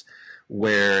Fans,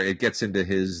 where it gets into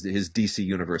his DC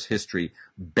Universe history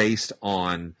based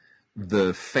on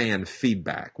the fan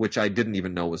feedback, which I didn't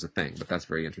even know was a thing, but that's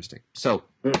very interesting. So.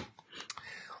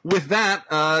 With that,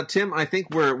 Tim, I think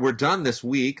we're done this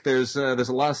week. There's a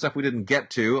lot of stuff we didn't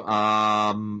get to.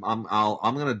 I'm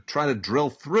going to try to drill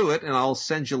through it, and I'll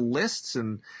send you lists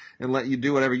and let you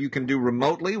do whatever you can do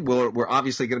remotely. We're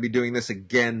obviously going to be doing this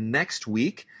again next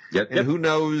week, and who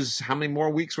knows how many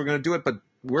more weeks we're going to do it, but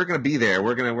we're going to be there.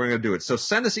 We're going to do it. So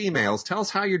send us emails. Tell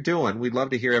us how you're doing. We'd love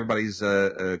to hear everybody's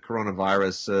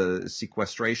coronavirus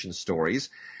sequestration stories.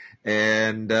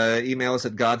 And email us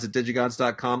at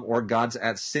gods@digigods.com or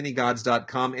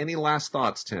gods@cinegods.com. Any last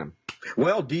thoughts, Tim?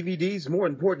 Well, DVDs more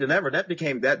important than ever. That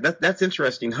became that's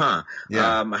interesting, huh?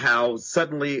 Yeah. How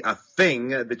suddenly a thing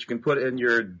that you can put in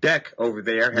your deck over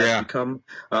there has become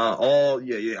all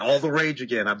the rage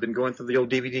again. I've been going through the old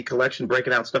DVD collection,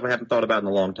 breaking out stuff I haven't thought about in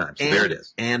a long time. So there it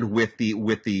is. And with the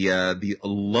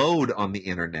load on the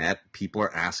internet, people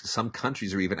are asking. Some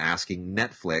countries are even asking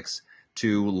Netflix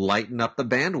to lighten up the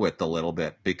bandwidth a little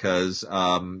bit, because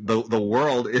the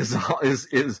world is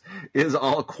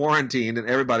all quarantined and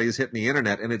everybody's hitting the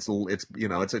internet, and it's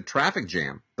a traffic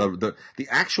jam. The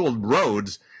actual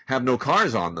roads have no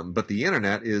cars on them, but the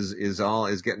internet is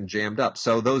getting jammed up.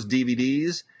 So those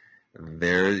DVDs,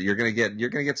 you're gonna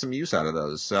get some use out of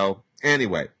those. So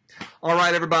anyway, all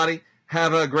right, everybody.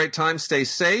 Have a great time. Stay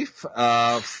safe.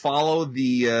 Follow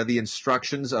the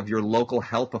instructions of your local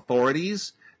health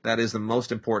authorities. That is the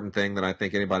most important thing that I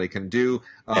think anybody can do.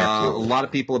 A Absolutely. lot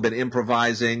of people have been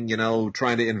improvising,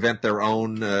 trying to invent their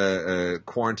own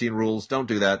quarantine rules. Don't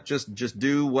do that. Just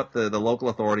do what the local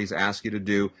authorities ask you to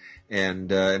do, and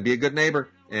be a good neighbor.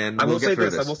 And I we'll will get say through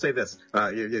this. I will say this.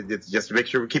 It's just to make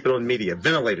sure we keep it on media.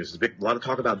 Ventilators. A lot of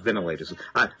talk about ventilators.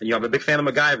 I'm a big fan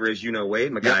of MacGyver, as you know,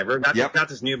 Wade. MacGyver. Not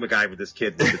this new MacGyver, this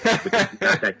kid. Not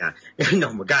that guy.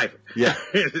 No, MacGyver. Yeah.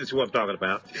 This is what I'm talking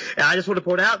about. And I just want to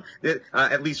point out that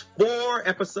at least 4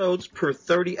 episodes per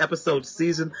 30-episode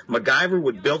season, MacGyver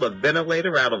would build a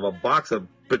ventilator out of a box of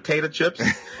potato chips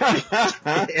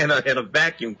and a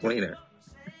vacuum cleaner.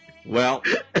 Well,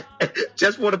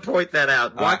 just want to point that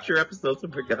out. Watch your episodes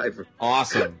of MacGyver.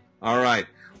 Awesome. All right.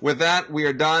 With that, we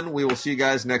are done. We will see you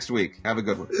guys next week. Have a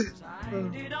good one. I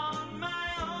did on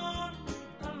my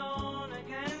own, alone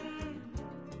again,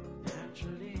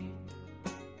 naturally.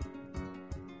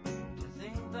 To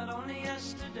think that only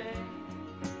yesterday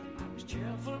I was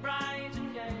cheerful, bright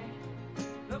and gay,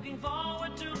 looking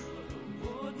forward to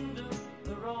what wouldn't do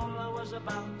the role I was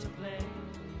about to play.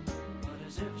 But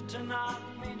as if to knock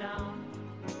me down,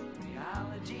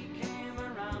 reality came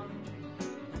around,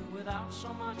 and without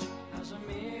so much as a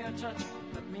mere touch,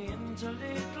 cut me into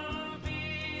little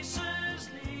pieces,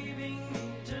 leaving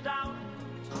me to doubt.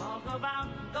 Talk about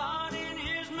God in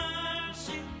His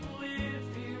mercy,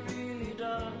 if He really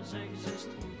does exist,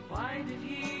 why did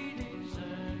He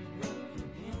desert me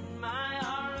in my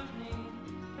hour of need?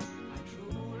 I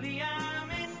truly am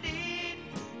indeed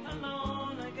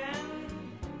alone again,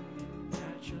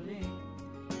 naturally.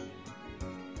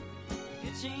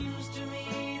 It seems to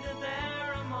me that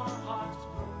there are more hearts